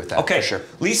wholeheartedly agree with that. Okay, for sure.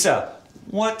 Lisa,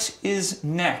 what is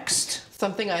next?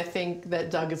 Something I think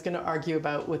that Doug is going to argue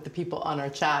about with the people on our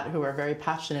chat who are very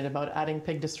passionate about adding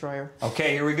Pig Destroyer.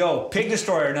 Okay, here we go. Pig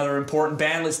Destroyer, another important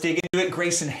band. Let's dig into it.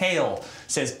 Grayson Hale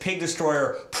says Pig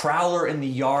Destroyer, Prowler in the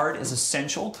Yard is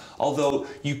essential, although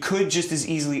you could just as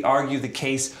easily argue the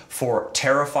case for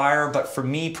Terrifier, but for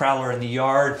me, Prowler in the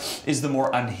Yard is the more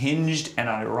unhinged and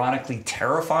ironically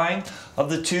terrifying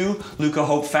of the two. Luca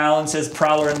Hope Fallon says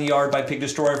Prowler in the Yard by Pig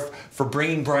Destroyer for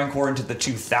bringing grindcore into the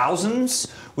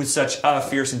 2000s with such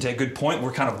fierce intent. Good point.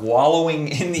 We're kind of wallowing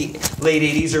in the late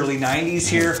 80s, early 90s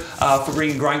here for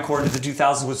bringing grindcore into the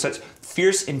 2000s with such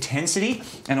fierce intensity,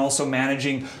 and also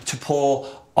managing to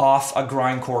pull off a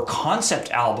grindcore concept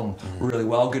album really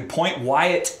well. Good point.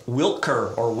 Wyatt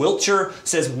Wiltshire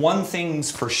says one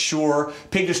thing's for sure,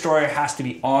 Pig Destroyer has to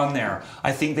be on there.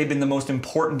 I think they've been the most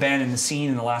important band in the scene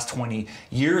in the last 20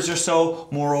 years or so.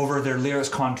 Moreover, their lyrics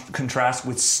contrast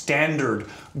with standard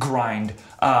grind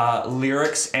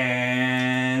lyrics.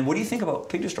 And what do you think about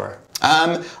Pig Destroyer?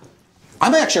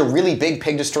 I'm actually a really big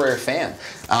Pig Destroyer fan.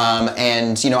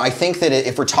 And, you know, I think that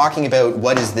if we're talking about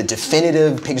what is the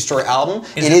definitive Pig Destroyer album,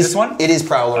 it is this one? It is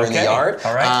Prowler in the Yard.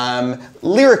 All right.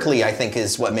 Lyrically, I think,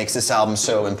 is what makes this album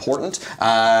so important.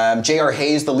 J.R.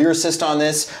 Hayes, the lyricist on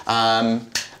this,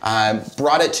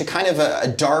 brought it to kind of a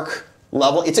dark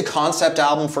level. It's a concept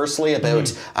album, firstly,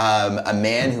 about a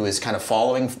man who is kind of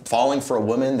falling for a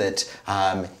woman that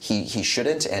he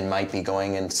shouldn't, and might be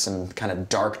going in some kind of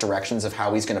dark directions of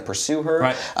how he's going to pursue her.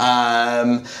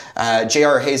 Right.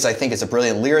 J.R. Hayes, I think, is a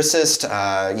brilliant lyricist.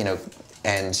 You know,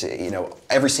 and you know,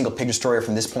 every single Pig Destroyer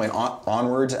from this point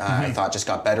onward, I thought just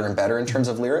got better and better in terms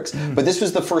of lyrics. But this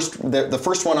was the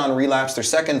first one on Relapse, their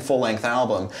second full-length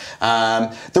album.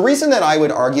 The reason that I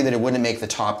would argue that it wouldn't make the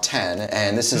top 10,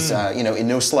 and this is you know, in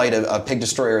no slight of Pig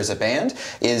Destroyer as a band,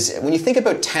 is when you think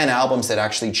about 10 albums that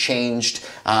actually changed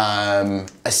a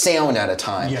sound at a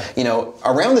time. You know,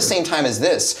 around the same time as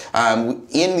this,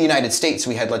 in the United States,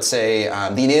 we had, let's say,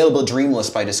 The Inalienable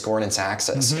Dreamless by Discordance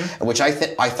Axis, which I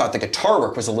thought the guitar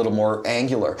work was a little more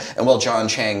angular. And while John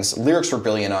Chang's lyrics were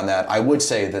brilliant on that, I would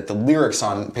say that the lyrics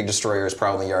on Pig Destroyer's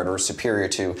Prowler in the Yard were superior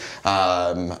to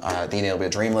The Inalienable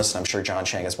Dreamless. And I'm sure John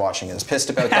Chang is watching and is pissed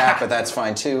about that, but that's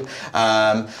fine too.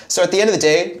 So at the end of the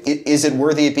day, is it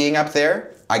worthy of being up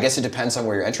there? I guess it depends on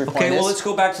where your entry point is. Okay, well, let's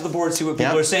go back to the board and see what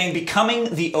people are saying.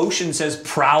 Becoming the Ocean says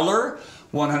Prowler.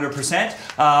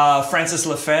 100%. Francis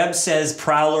Lefebvre says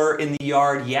Prowler in the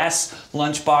Yard, yes.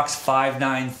 Lunchbox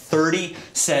 5930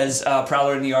 says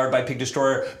Prowler in the Yard by Pig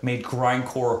Destroyer made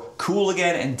grindcore cool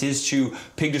again. And Dizchu,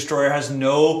 Pig Destroyer has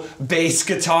no bass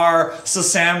guitar, so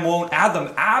Sam won't add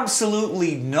them.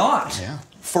 Absolutely not.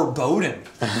 foreboding.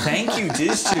 Thank you,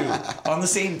 Diz2, on the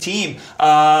same team.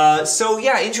 So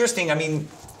yeah, interesting. I mean,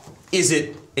 is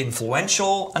it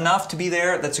influential enough to be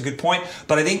there? That's a good point.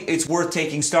 But I think it's worth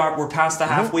taking stock. We're past the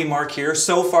halfway mark here.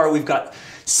 So far, we've got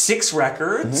 6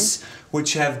 records,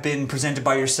 which have been presented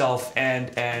by yourself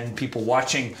and people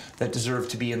watching that deserve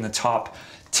to be in the top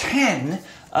 10.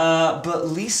 But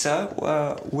Lisa,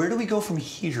 where do we go from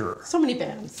here? So many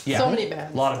bands. Yeah. So many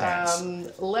bands. A lot of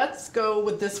bands. Let's go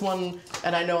with this one,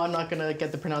 and I know I'm not going to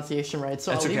get the pronunciation right,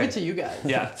 so I'll leave it to you guys.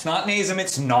 Yeah, it's not Nazem,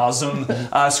 it's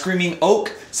Nazem. Screaming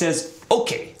Oak says,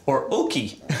 okay, or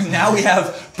Okie. Now we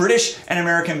have British and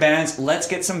American bands. Let's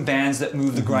get some bands that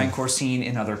move the grindcore scene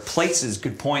in other places.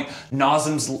 Good point.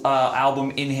 Nazem's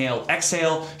album Inhale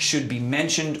Exhale should be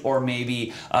mentioned, or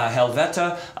maybe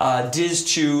Helvete.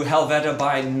 Diz2, Helvete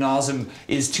by Nazem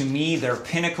is to me their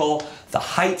pinnacle, the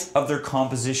height of their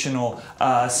compositional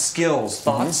skills.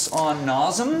 Thoughts on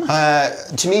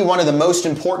Nazem? To me, one of the most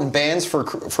important bands for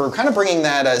kind of bringing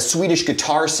that Swedish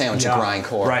guitar sound to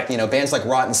grindcore. Right. You know, bands like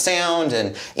Rotten Sound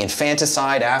and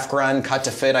Infanticide, Afgrund, Cut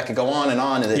to Fit, I could go on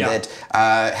that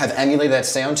have emulated that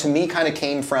sound. To me, kind of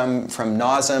came from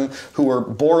Nazem, who were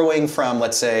borrowing from,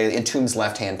 let's say, Entombed's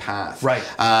Left Hand Path. Right.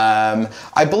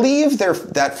 I believe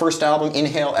that first album,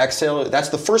 Inhale Exhale, that's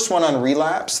the first one on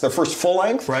Relapse, the first full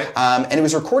length. Right. And it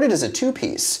was recorded as a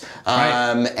 2-piece.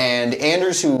 And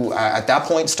Anders, who at that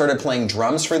point started playing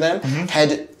drums for them,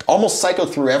 had almost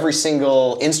cycled through every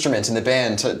single instrument in the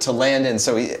band to land in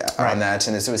on that.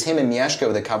 And so it was him and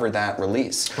Mieszko that covered that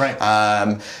release. Right.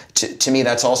 To me,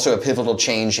 that's also a pivotal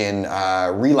change in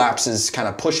Relapse's kind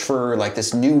of push for like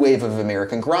this new wave of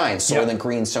American grind. Soylent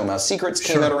Green, So Secrets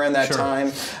came out around that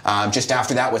time. Just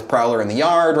after that with Prowler in the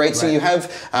Yard, right? So you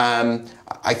have,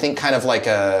 I think, kind of like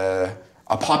a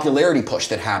popularity push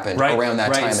that happened around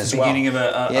that time as well. Beginning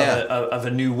of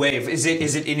a new wave. Is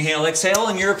it Inhale Exhale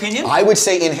in your opinion? I would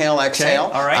say Inhale Exhale.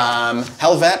 Okay. All right.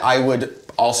 Helvete, I would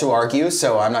also argue,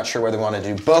 so I'm not sure whether we want to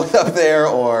do both up there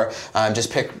or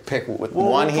just pick one here.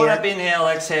 We'll put up Inhale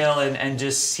Exhale and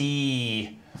just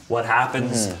see what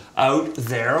happens out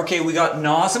there. Okay, we got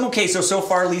Nazem. Okay, so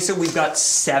far, Lisa, we've got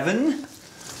 7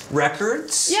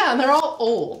 records. Yeah, and they're all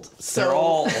old. So they're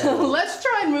all old. Let's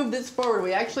try and move this forward.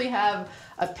 We actually have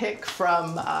a pick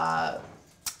from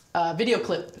video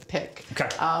clip pick. Okay.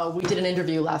 We did an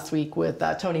interview last week with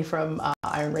Tony from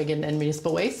Iron Reagan and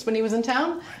Municipal Waste when he was in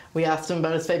town. We asked him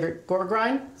about his favorite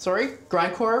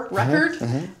grindcore record,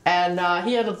 and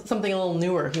he had something a little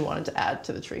newer he wanted to add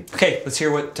to the tree. Okay, let's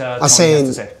hear what Tony I'll has say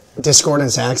to say.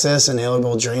 Discordance Axis,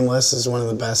 Inalienable Dreamless is one of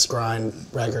the best grind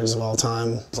records of all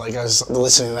time. Like, I was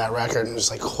listening to that record and was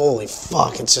like, holy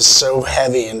fuck, it's just so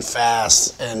heavy and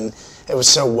fast, and it was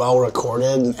so well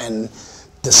recorded, and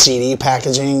the CD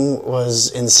packaging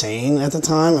was insane at the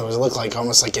time. It looked like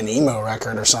almost like an emo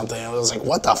record or something. It was like,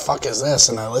 what the fuck is this?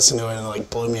 And I listened to it and it like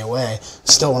blew me away.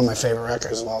 Still one of my favorite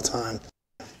records of all time.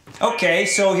 Okay,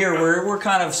 so here we're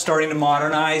kind of starting to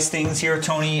modernize things here.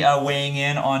 Tony weighing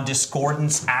in on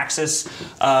Discordance Axis,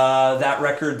 that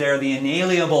record there, the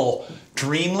Inalienable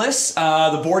Dreamless.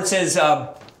 The board says,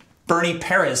 Bernie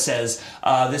Perez says,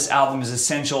 this album is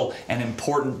essential and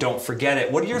important, don't forget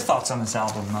it. What are your thoughts on this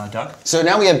album, Doug? So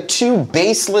now we have 2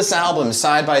 baseless albums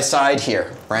side by side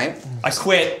here, right? I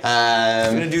quit.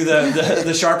 I'm going to do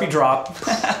the Sharpie drop.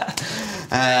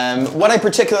 What I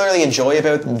particularly enjoy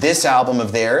about this album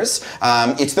of theirs,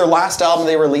 it's their last album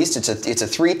they released. It's a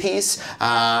 3-piece.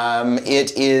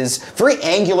 It is very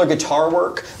angular guitar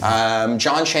work.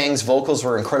 John Chang's vocals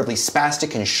were incredibly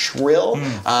spastic and shrill.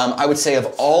 I would say of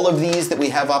all of these that we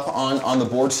have up on the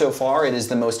board so far, it is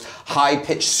the most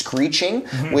high-pitched screeching,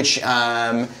 which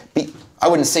I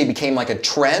wouldn't say became like a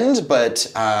trend, but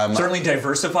certainly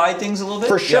diversified things a little bit.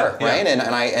 For sure, yeah, right?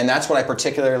 Yeah. And that's what I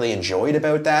particularly enjoyed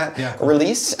about that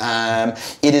release.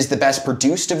 It is the best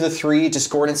produced of the 3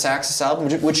 Discordance Axis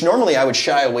albums, which normally I would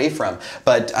shy away from.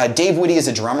 But Dave Whitty is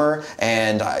a drummer,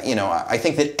 and I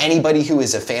think that anybody who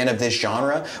is a fan of this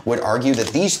genre would argue that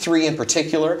these 3 in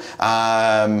particular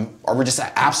were just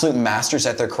absolute masters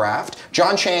at their craft.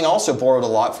 John Chang also borrowed a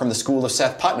lot from the school of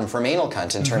Seth Putnam from Anal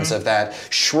Cunt in terms of that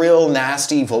shrill,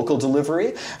 nasty vocal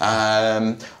delivery.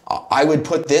 I would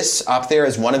put this up there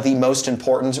as one of the most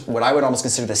important, what I would almost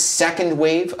consider the second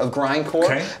wave of grindcore.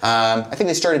 Okay. I think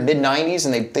they started mid-90s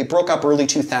and they broke up early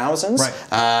 2000s.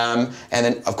 Right. And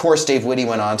then, of course, Dave Whitty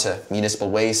went on to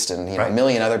Municipal Waste and a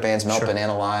million other bands, Melt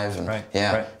Banana Live.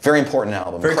 And, very important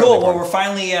album. Very cool. Well, we're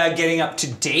finally getting up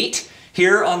to date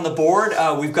here on the board.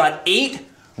 We've got 8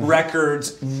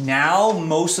 records now,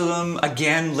 most of them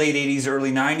again late 80s,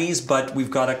 early 90s, but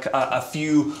we've got a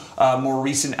few more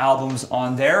recent albums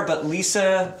on there. But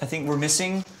Lisa, I think we're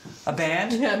missing a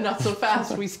band? Yeah, not so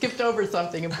fast. We skipped over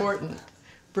something important.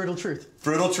 Brutal Truth.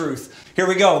 Brutal Truth. Here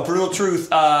we go. Brutal Truth.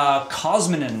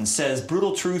 Cosmonin says,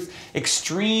 Brutal Truth,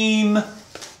 extreme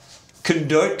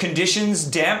conditions,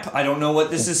 damp. I don't know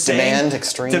what this is saying. Demand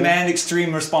extreme. Demand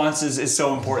extreme responses is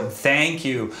so important. Thank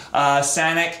you.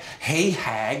 Sanek, hey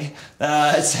hag,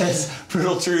 it says,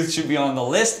 Brutal Truth should be on the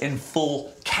list in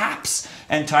full caps.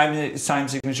 And time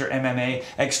signature MMA,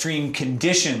 extreme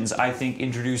conditions, I think,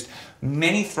 introduced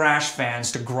many thrash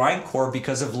fans to grindcore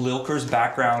because of Lilker's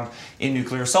background in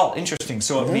Nuclear Assault. Interesting.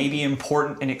 So it may be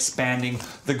important in expanding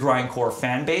the grindcore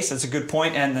fan base. That's a good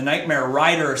point. And the Nightmare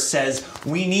Rider says,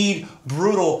 we need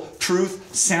Brutal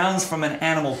Truth sounds from an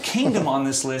Animal Kingdom on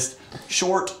this list.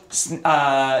 Short,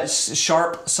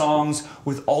 sharp songs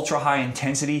with ultra high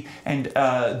intensity and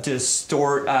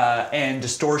distortion.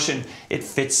 It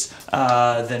fits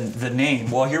the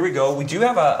name. Well, here we go. We do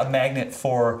have a magnet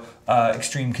for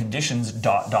extreme conditions.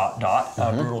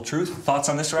 Brutal Truth. Thoughts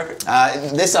on this record?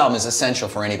 This album is essential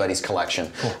for anybody's collection.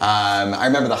 Cool. I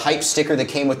remember the hype sticker that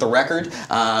came with the record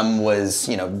was,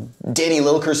 you know, Danny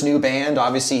Lilker's new band.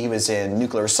 Obviously, he was in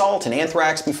Nuclear Assault and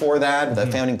Anthrax before that, the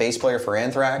founding bass player for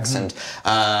Anthrax, and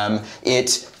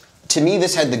to me,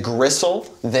 this had the gristle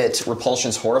that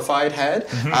Repulsion's Horrified had.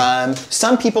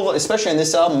 Some people, especially on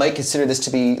this album, might consider this to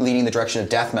be leading the direction of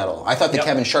death metal. I thought that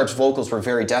Kevin Sharp's vocals were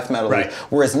very death metal,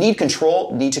 whereas Need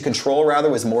to Control rather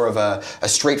was more of a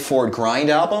straightforward grind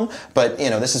album. But you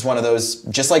know, this is one of those,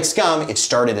 just like Scum, it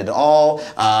started it all.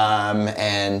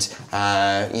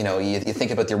 You know, you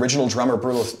think about the original drummer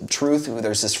Brutal Truth.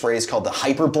 There's this phrase called the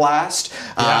hyper blast,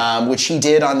 which he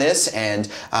did on this, and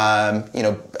you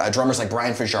know, drummers like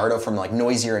Brian Fajardo from like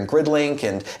Noisier and Gridlink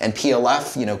and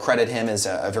PLF, you know, credit him as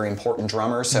a very important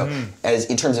drummer. So as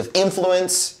in terms of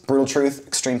influence, Brutal Truth,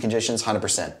 Extreme Conditions,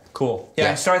 100%. Cool.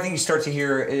 Yeah, I think you start to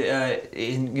hear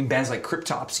in bands like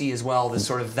Cryptopsy as well, this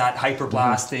sort of that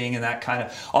hyperblast thing and that kind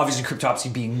of, obviously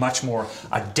Cryptopsy being much more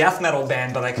a death metal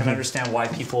band, but I can understand why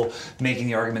people making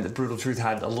the argument that Brutal Truth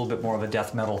had a little bit more of a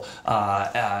death metal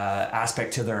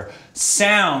aspect to their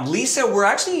sound. Lisa, we're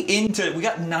actually we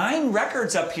got 9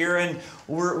 records up here and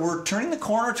we're turning the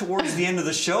corner towards the end of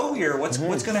the show here. What's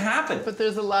going to happen? But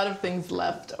there's a lot of things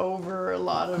left over, a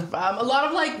lot of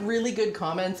like really good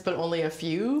comments, but only a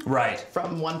few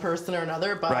from one person or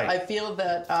another. But I feel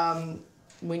that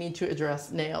we need to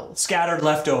address Nails. Scattered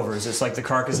leftovers. It's like the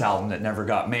Carcass album that never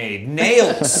got made.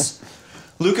 Nails.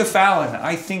 Luca Fallon,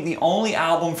 I think the only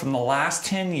album from the last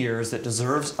 10 years that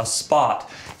deserves a spot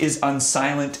is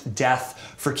Unsilent Death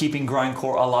for keeping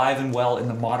grindcore alive and well in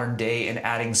the modern day and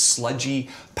adding sludgy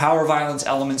power violence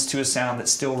elements to a sound that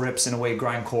still rips in a way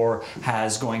grindcore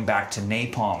has going back to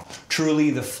Napalm. Truly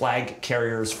the flag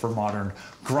carriers for modern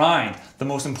grind. The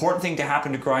most important thing to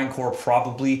happen to grindcore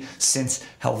probably since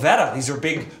Helveta. These are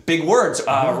big words.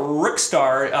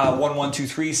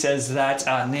 Rickstar1123 says that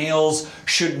Nails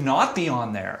should not be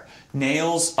on there.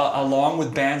 Nails, along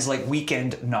with bands like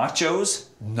Weekend Nachos,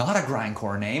 not a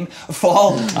grindcore name,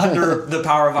 fall under the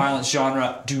power violence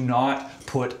genre. Do not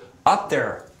put up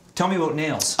there. Tell me about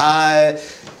Nails.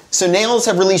 So Nails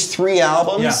have released 3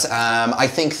 albums. I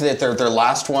think that their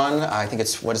last one, I think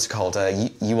it's, what is it called?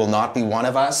 You Will Not Be One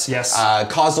of Us. Yes.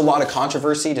 Caused a lot of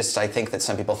controversy. Just I think that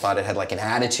some people thought it had like an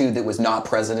attitude that was not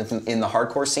present in the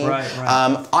hardcore scene.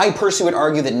 I personally would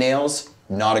argue that Nails,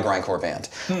 not a grindcore band.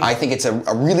 I think it's a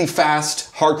really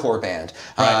fast hardcore band.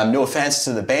 No offense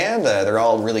to the band, they're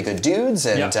all really good dudes,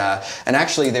 and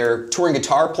actually their touring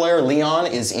guitar player Leon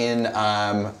is in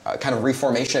a kind of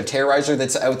reformation of Terrorizer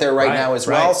that's out there right now as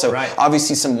well. So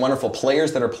obviously some wonderful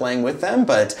players that are playing with them,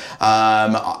 but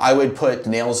I would put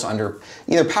Nails under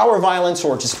either power violence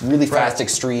or just really fast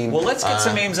extreme. Well, let's get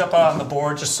some names up on the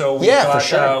board just so we got, for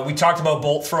sure. We talked about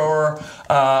Bolt Thrower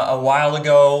a while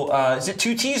ago. Is it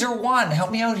 2 T's or 1?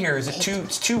 Help me out here. Is it 2?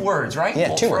 It's 2 words, right? Yeah,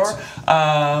 Bolt 2 Thrower.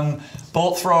 words.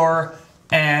 Bolt Thrower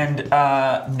and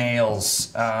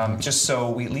Nails. Just so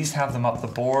we at least have them up the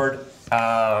board.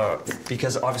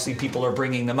 Because obviously people are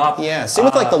bringing them up. Yeah, same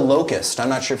with like The Locust. I'm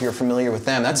not sure if you're familiar with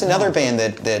them. That's another band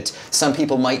that some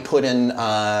people might put in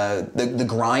the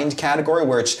grind category,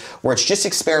 where it's just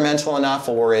experimental enough,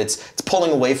 or it's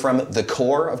pulling away from the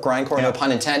core of grindcore, no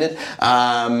pun intended.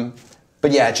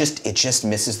 But yeah, it just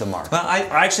misses the mark. Well, I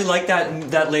actually like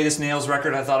that latest Nails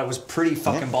record. I thought it was pretty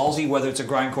fucking ballsy. Whether it's a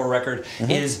grindcore record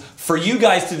is for you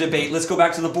guys to debate. Let's go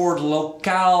back to the board.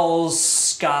 Local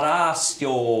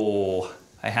Scarasio.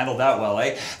 I handled that well,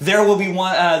 eh? There will be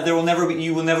one. There will never be.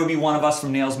 You will never be one of us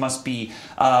from Nails. Must be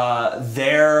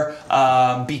there.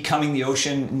 Becoming the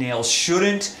Ocean. Nails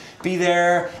shouldn't. be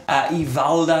there.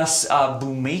 Ivaldas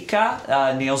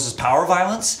Bumika nails his power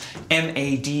violence.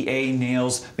 MADA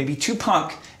nails maybe too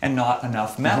punk and not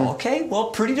enough metal. Okay, well,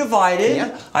 pretty divided.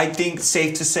 Yeah. I think it's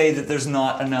safe to say that there's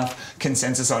not enough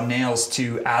consensus on nails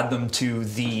to add them to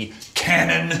the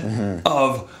canon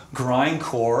of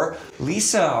grindcore.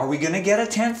 Lisa, are we gonna get a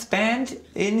 10th band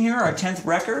in here, our 10th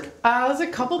record? There's a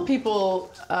couple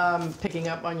people picking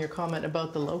up on your comment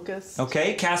about the Locust.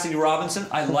 Okay, Cassidy Robinson,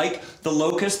 I like the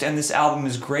Locust and this album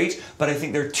is great, but I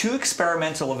think they're too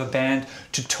experimental of a band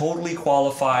to totally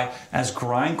qualify as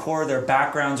grindcore. Their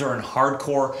backgrounds are in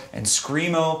hardcore and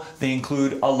screamo. They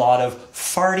include a lot of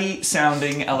farty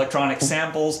sounding electronic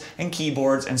samples and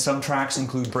keyboards, and some tracks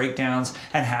include breakdowns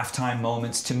and halftime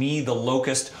moments. To me, the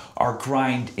Locust are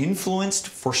grind influenced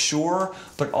for sure,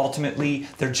 but ultimately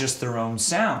they're just their own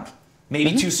sound.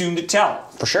 Maybe too soon to tell.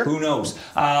 For sure. Who knows?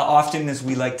 Often, as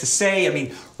we like to say, I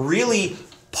mean, really,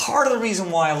 part of the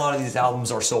reason why a lot of these albums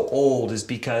are so old is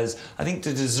because I think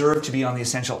to deserve to be on the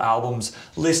Essential Albums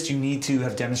list, you need to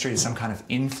have demonstrated some kind of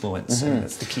influence. And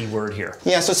that's the key word here.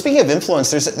 Yeah, so speaking of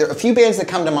influence, there are a few bands that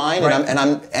come to mind,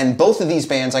 Right. and both of these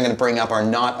bands I'm going to bring up are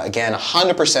not, again,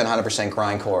 100%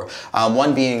 grindcore.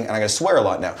 One being, and I'm going to swear a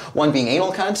lot now, one being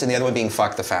Anal Cunt and the other one being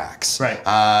Fuck the Facts. Right.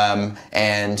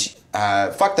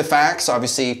 Fuck the Facts,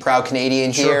 obviously proud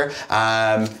Canadian here.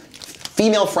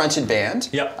 Female-fronted band.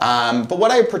 Yep. But what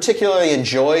I particularly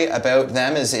enjoy about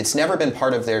them is it's never been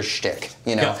part of their shtick.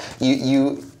 You know,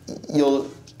 you'll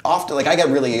often, like, I get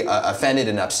really offended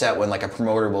and upset when like a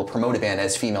promoter will promote a band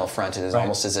as female-fronted. It's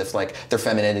almost as if like their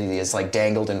femininity is like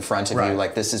dangled in front of you,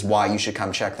 like this is why you should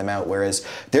come check them out. Whereas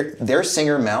their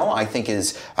singer Mel, I think,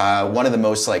 is one of the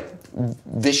most like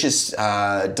vicious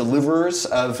deliverers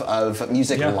of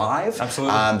music live.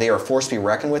 Absolutely. They are a force to be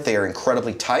reckoned with. They are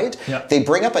incredibly tight. Yeah. They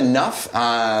bring up enough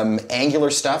angular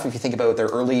stuff. If you think about their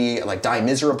early, like Die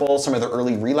Miserable, some of their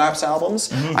early Relapse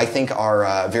albums, I think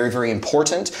are very, very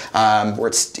important. Where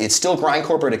it's still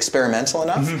grindcore but experimental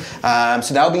enough.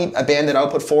 So that would be a band that I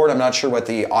would put forward. I'm not sure what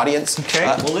the audience. Okay,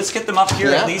 well, let's get them up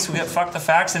here at least. We got Fuck the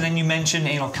Facts, and then you mentioned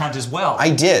Anal Cunt as well. I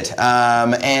did,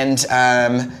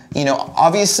 you know,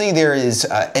 obviously there is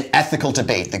an ethical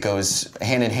debate that goes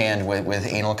hand in hand with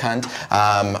Anal Cunt.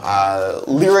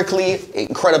 Lyrically,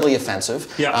 incredibly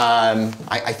offensive. Yeah.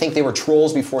 I think they were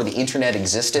trolls before the internet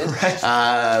existed.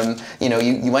 Right. You know,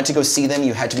 you went to go see them,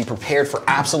 you had to be prepared for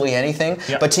absolutely anything.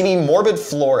 Yeah. But to me, Morbid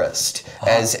Florist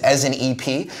as an EP,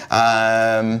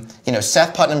 you know,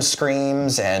 Seth Putnam's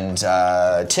screams and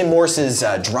Tim Morse's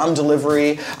drum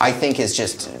delivery, I think is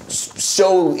just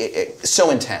so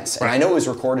intense. And I know it was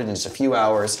recorded in just a few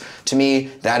hours. To me,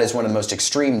 that is one of the most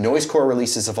extreme noisecore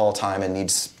releases of all time and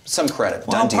needs some credit.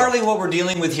 Well, partly what we're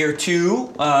dealing with here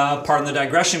too, pardon the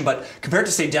digression, but compared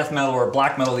to say death metal or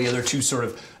black metal, the other two sort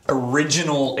of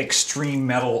original extreme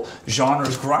metal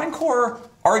genres, grindcore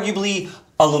arguably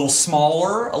a little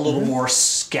smaller, a little more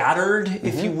scattered,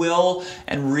 if you will,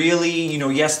 and really, you know,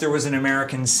 yes, there was an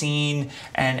American scene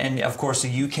and of course a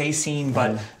UK scene,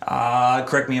 but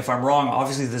correct me if I'm wrong,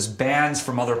 obviously there's bands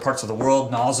from other parts of the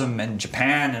world, Nasm and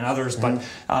Japan and others, but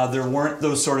there weren't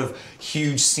those sort of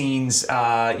huge scenes.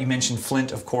 You mentioned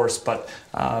Flint, of course, but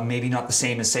maybe not the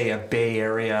same as, say, a Bay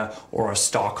Area or a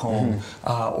Stockholm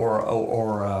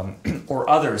or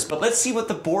others. But let's see what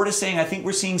the board is saying. I think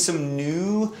we're seeing some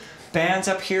new bands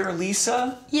up here,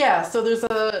 Lisa? Yeah, so there's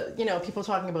people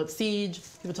talking about Siege,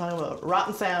 people talking about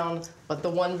Rotten Sound, but the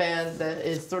one band that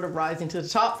is sort of rising to the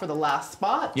top for the last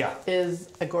spot is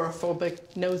Agoraphobic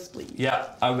Nosebleed. Yeah,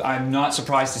 I'm not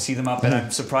surprised to see them up, and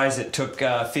I'm surprised it took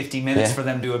 50 minutes for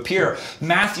them to appear.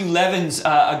 Matthew Levin's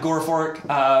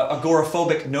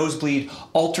Agoraphobic Nosebleed,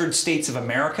 Altered States of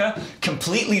America,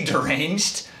 completely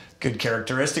deranged. Good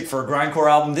characteristic for a grindcore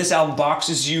album. This album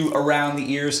boxes you around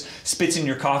the ears, spits in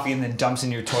your coffee, and then dumps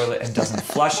in your toilet and doesn't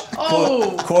flush.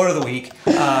 Quote of the week,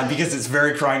 because it's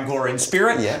very grindcore in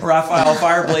spirit. Raphael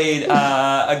Fireblade,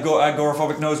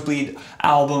 Agoraphobic Nosebleed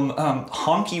album,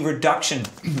 Honky Reduction,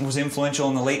 was influential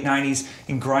in the late 90s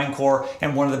in grindcore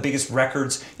and one of the biggest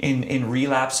records in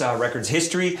Relapse Records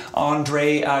history.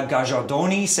 Andre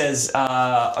Gajardoni says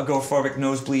Agoraphobic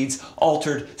Nosebleed's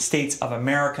Altered States of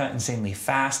America, insanely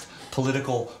fast,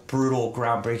 political, brutal,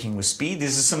 groundbreaking with speed.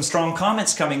 This is some strong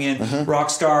comments coming in.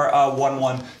 Rockstar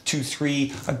 1123,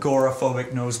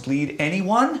 Agoraphobic Nosebleed.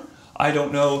 Anyone? I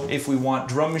don't know if we want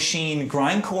Drum Machine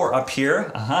grindcore up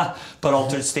here, but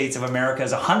Altered States of America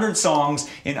has 100 songs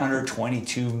in under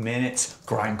 22 minutes.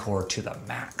 Grindcore to the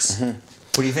max. What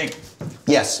do you think?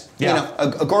 Yes. Yeah. You know,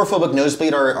 agoraphobic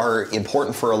nosebleed are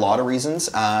important for a lot of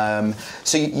reasons.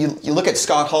 So you look at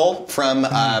Scott Hull from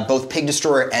both Pig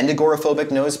Destroyer and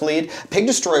Agoraphobic Nosebleed. Pig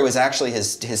Destroyer was actually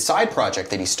his side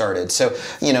project that he started. So,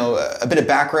 you know, a bit of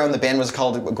background, the band was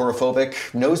called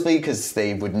Agoraphobic Nosebleed because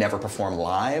they would never perform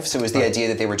live. So it was the idea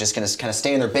that they were just going to kind of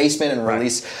stay in their basement and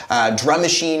release drum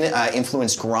machine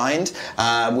influenced grind,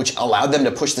 which allowed them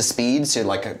to push the speeds to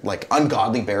like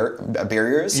ungodly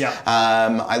barriers. Yeah.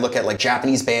 I look at like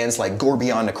Japanese bands like Gore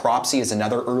Beyond Necropsy is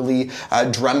another early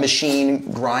drum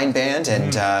machine grind band,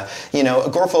 and you know,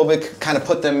 Agoraphobic kind of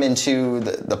put them into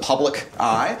the public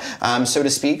eye, so to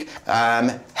speak.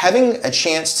 Having a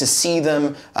chance to see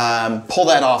them pull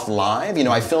that off live, you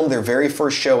know, I filmed their very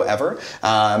first show ever,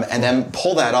 and then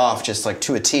pull that off just like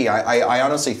to a T. I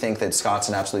honestly think that Scott's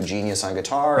an absolute genius on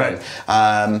guitar,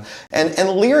 and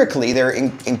lyrically they're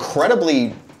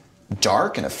incredibly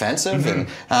dark and offensive, and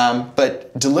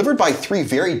but delivered by three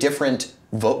very different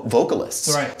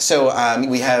vocalists. Right. So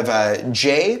we have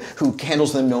Jay, who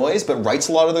handles the noise but writes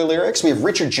a lot of their lyrics. We have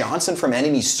Richard Johnson from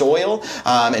Enemy Soil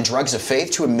and Drugs of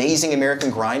Faith, two amazing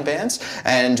American grind bands.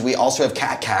 And we also have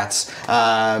Cat Cats,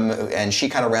 and she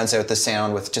kind of rounds out the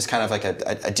sound with just kind of like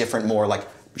a different, more like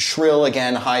shrill,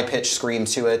 again, high-pitched scream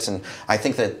to it. And I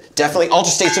think that definitely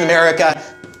Altered States of America,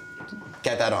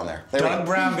 get that on there. Doug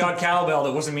Brown got cowbell.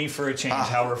 That wasn't me for a change.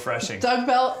 How refreshing. Doug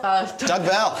Bell. Doug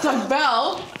Bell. Doug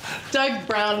Bell. Doug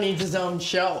Brown needs his own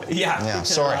show. Yeah.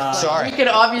 Sorry. We could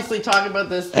obviously talk about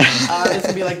this. This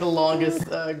would be like the longest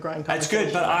grind. That's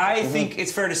good, but I think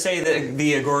it's fair to say that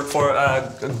the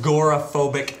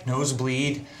agoraphobic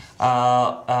nosebleed,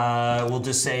 we'll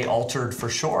just say altered for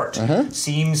short,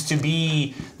 seems to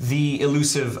be the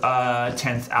elusive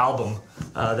 10th album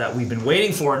that we've been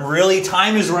waiting for, and really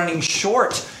time is running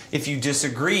short. If you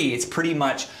disagree, it's pretty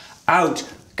much out.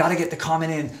 Got to get the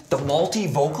comment in. The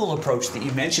multi-vocal approach that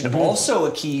you mentioned, also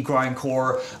a key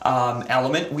grindcore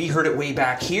element. We heard it way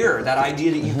back here. That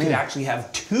idea that you could actually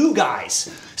have two guys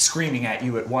screaming at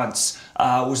you at once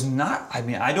was not, I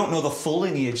mean, I don't know the full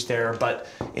lineage there, but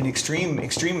in extreme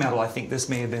metal, I think this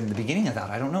may have been the beginning of that.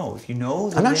 I don't know if you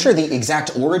know. I'm not sure the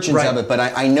exact origins of it, but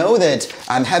I know that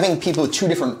having people with two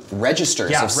different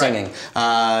registers of singing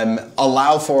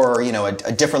allow for, you know,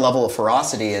 a different level of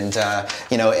ferocity, and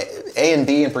you know, A and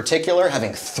B in particular,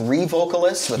 having three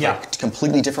vocalists with like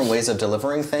completely different ways of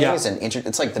delivering things, and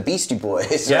it's like the Beastie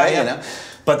Boys, right? You know?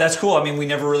 But that's cool. I mean, we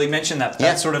never really mentioned that.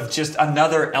 That's sort of just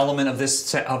another element of this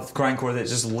set of grindcore that's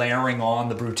just layering on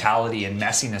the brutality and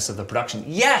messiness of the production.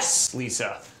 Yes,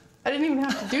 Lisa. I didn't even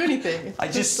have to do anything. I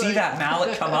just see that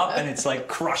mallet come up and it's like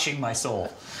crushing my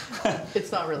soul.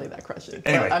 It's not really that crushing.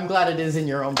 Anyway. I'm glad it is in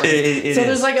your own brain. It so is.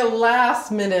 there's like a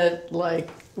last minute, like,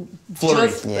 Flurry.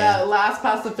 just last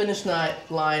past the finish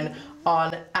line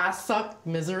on Ass Suck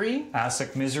Misery. Ass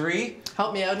Suck Misery.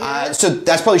 Help me out here. So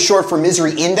that's probably short for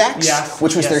Misery Index,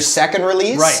 which was their second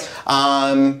release. Right.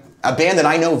 A band that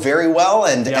I know very well,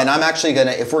 and I'm actually gonna,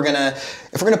 if we're gonna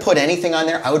put anything on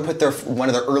there, I would put one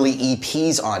of their early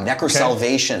EPs on, Necro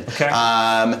Salvation.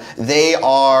 They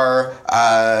are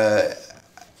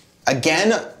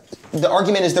again, the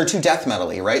argument is they're too death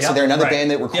metal-y, right? So they're another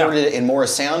band that recorded it in more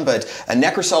sound, but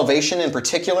Necro Salvation in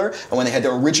particular, when they had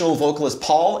their original vocalist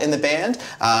Paul in the band,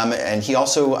 and he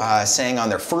also sang on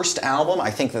their first album. I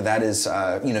think that is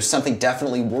you know, something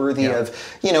definitely worthy of,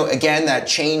 you know, again, that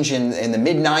change in the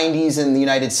mid-90s in the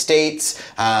United States.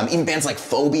 Even bands like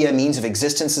Phobia, Means of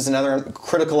Existence is another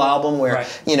critical album where,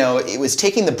 you know, it was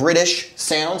taking the British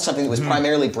sound, something that was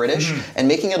primarily British, and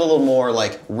making it a little more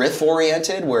like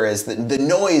riff-oriented, whereas the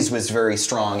noise was very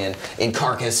strong in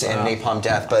Carcass and Napalm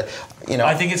Death, but you know,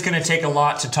 I think it's going to take a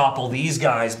lot to topple these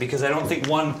guys, because I don't think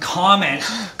one comment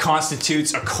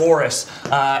constitutes a chorus.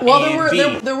 Well,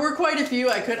 there were quite a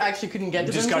few. I couldn't get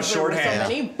to them. Just got shorthand. There were so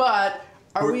many, but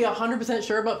are we 100%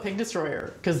 sure about Pig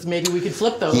Destroyer? Because maybe we could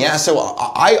flip those. Yeah, so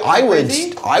I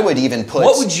would even put.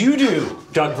 What would you do,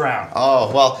 Doug Brown?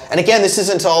 Oh well, and again, this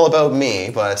isn't all about me,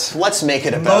 but let's make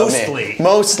it about me.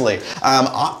 Mostly.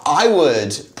 I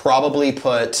would probably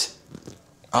put.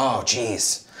 Oh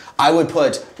geez, I would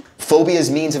put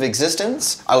Phobia's Means of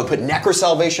Existence. I would put Necro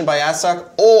Salvation by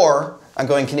Assuck, or I'm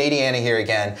going Canadiana here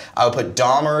again. I would put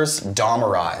Dahmer's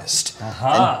Dahmerized.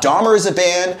 And Dahmer is a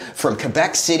band from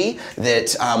Quebec City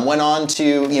that went on to,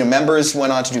 you know, members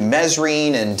went on to do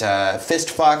Mesrine and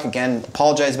Fist Fuck. Again,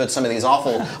 apologize about some of these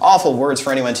awful words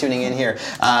for anyone tuning in here.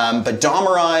 But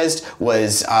Dahmerized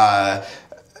was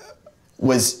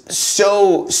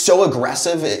so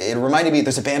aggressive. It reminded me,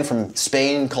 there's a band from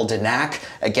Spain called Denac,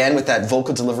 again with that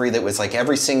vocal delivery that was like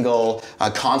every single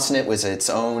consonant was its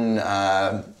own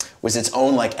was its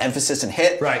own like emphasis and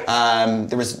hit. Right.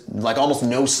 There was like almost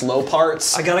no slow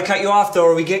parts. I gotta cut you off though.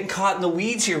 Are we getting caught in the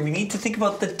weeds here? We need to think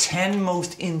about the 10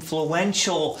 most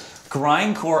influential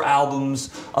grindcore albums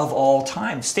of all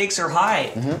time. Stakes are high.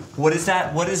 What is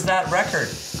that? What is that record?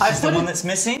 Is the one that's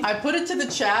missing? I put it to the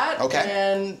chat, Okay.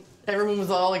 and everyone was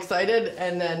all excited,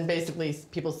 and then basically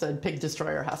people said Pig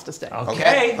Destroyer has to stay.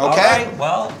 Okay. Okay. All right.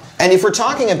 Well, And if we're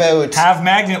talking about Have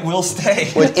Magnet will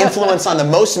stay. with influence on the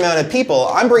most amount of people,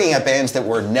 I'm bringing up bands that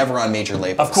were never on major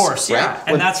labels. Of course, yeah, right?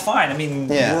 and that's fine. I mean,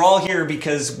 Yeah. we're all here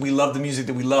because we love the music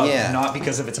that we love, Yeah. not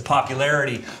because of its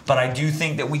popularity. But I do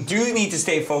think that we do need to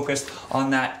stay focused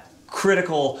on that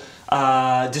critical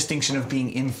distinction of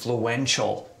being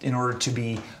influential in order to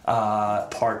be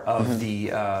part of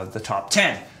the top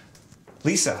 10.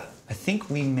 Lisa, I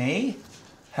think we may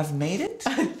have made it.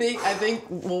 I think.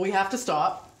 Well, we have to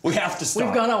stop. We have to stop.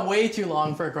 We've gone on way too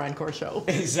long for a grindcore show.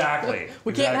 Exactly.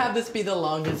 We can't have this be the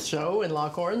longest show in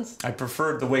Lockhorns. I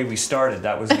preferred the way we started.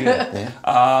 That was good.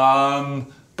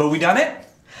 But we done it?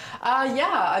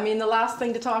 Yeah, I mean, the last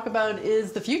thing to talk about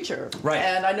is the future. Right.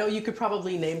 And I know you could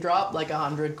probably name drop like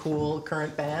 100 cool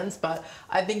current bands, but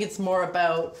I think it's more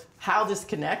about how this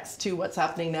connects to what's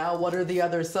happening now. What are the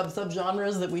other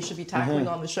sub-genres that we should be tackling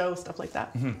on the show, stuff like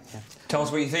that. Tell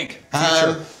us what you think.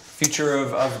 Future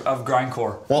of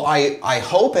grindcore. Well, I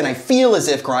hope and I feel as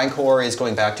if grindcore is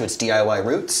going back to its DIY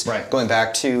roots. Right. Going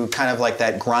back to kind of like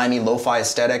that grimy lo-fi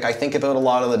aesthetic. I think about a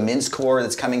lot of the mincecore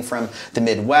that's coming from the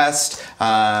Midwest.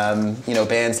 You know,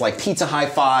 bands like Pizza High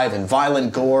Five and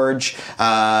Violent Gorge.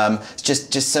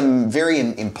 Just some very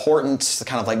important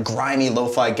kind of like grimy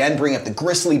lo-fi. Again, bring up the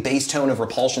gristly bass tone of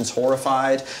Repulsion's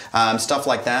Horrified. Stuff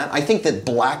like that. I think that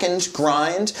Blackened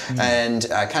grind and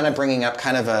kind of bringing up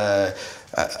kind of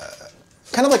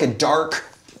like a dark,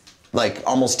 like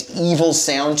almost evil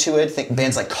sound to it. Think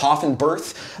bands like Coffin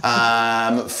Birth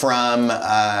from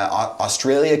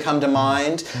Australia come to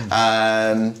mind.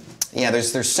 Yeah,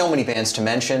 there's so many bands to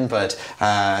mention, but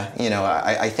you know,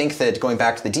 I think that going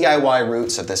back to the DIY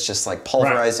roots of this just like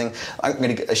pulverizing, I'm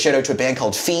going to shout out to a band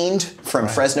called Fiend from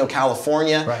Fresno,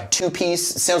 California.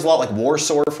 Two-piece, sounds a lot like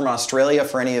Warsaw from Australia.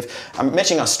 For any of, I'm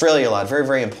mentioning Australia a lot, very,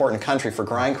 very important country for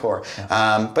grindcore.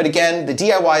 But again, the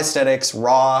DIY aesthetics,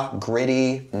 raw,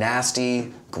 gritty,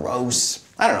 nasty, gross.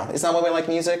 I don't know, isn't that why we like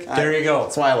music? There you go.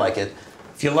 That's why I like it.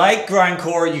 If you like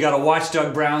grindcore, you got to watch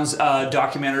Doug Brown's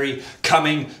documentary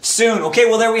coming soon. Okay,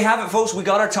 well there we have it, folks. We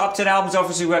got our top 10 albums.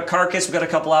 Obviously, we got Carcass. We got a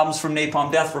couple albums from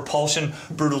Napalm Death, Repulsion,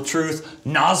 Brutal Truth.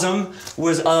 Nasm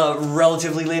was a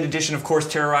relatively late addition, of course.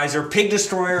 Terrorizer, Pig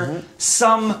Destroyer.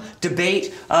 Some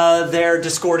debate their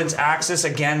Discordance Axis.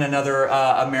 Again, another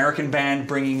American band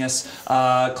bringing us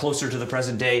closer to the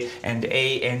present day. And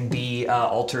A and B,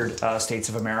 Altered States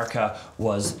of America,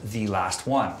 was the last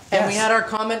one. And we had our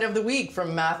comment of the week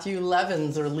from Matthew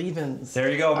Levins or Levins.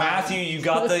 There you go, Matthew. You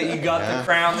got the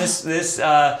crown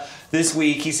this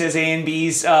week. He says A and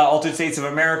B's Altered States of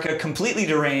America, completely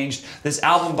deranged. This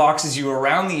album boxes you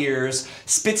around the ears,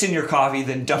 spits in your coffee,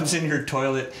 then dumps in your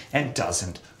toilet and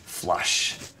doesn't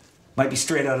flush. Might be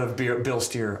straight out of Bill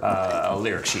Steer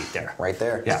lyric sheet there. Right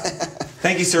there. Yeah.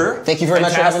 Thank you, sir. Thank you very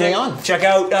much for having me on. Check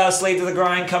out Slave to the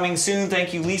Grind coming soon.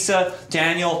 Thank you, Lisa,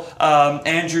 Daniel,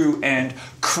 Andrew, and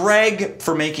Craig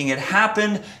for making it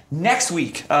happen. Next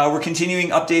week, we're continuing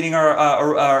updating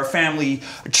our family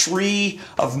tree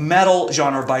of metal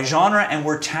genre by genre, and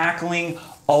we're tackling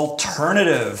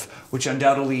alternative, which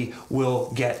undoubtedly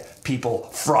will get people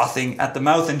frothing at the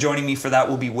mouth. And joining me for that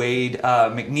will be Wade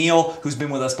McNeil, who's been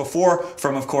with us before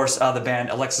from, of course, the band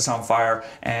Alexis on Fire,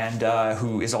 and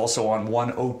who is also on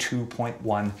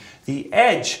 102.1 The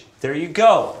Edge. There you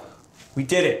go. We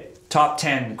did it. Top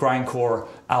 10 grindcore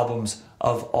albums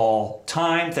of all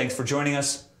time. Thanks for joining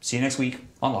us. See you next week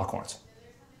on Lockhorns.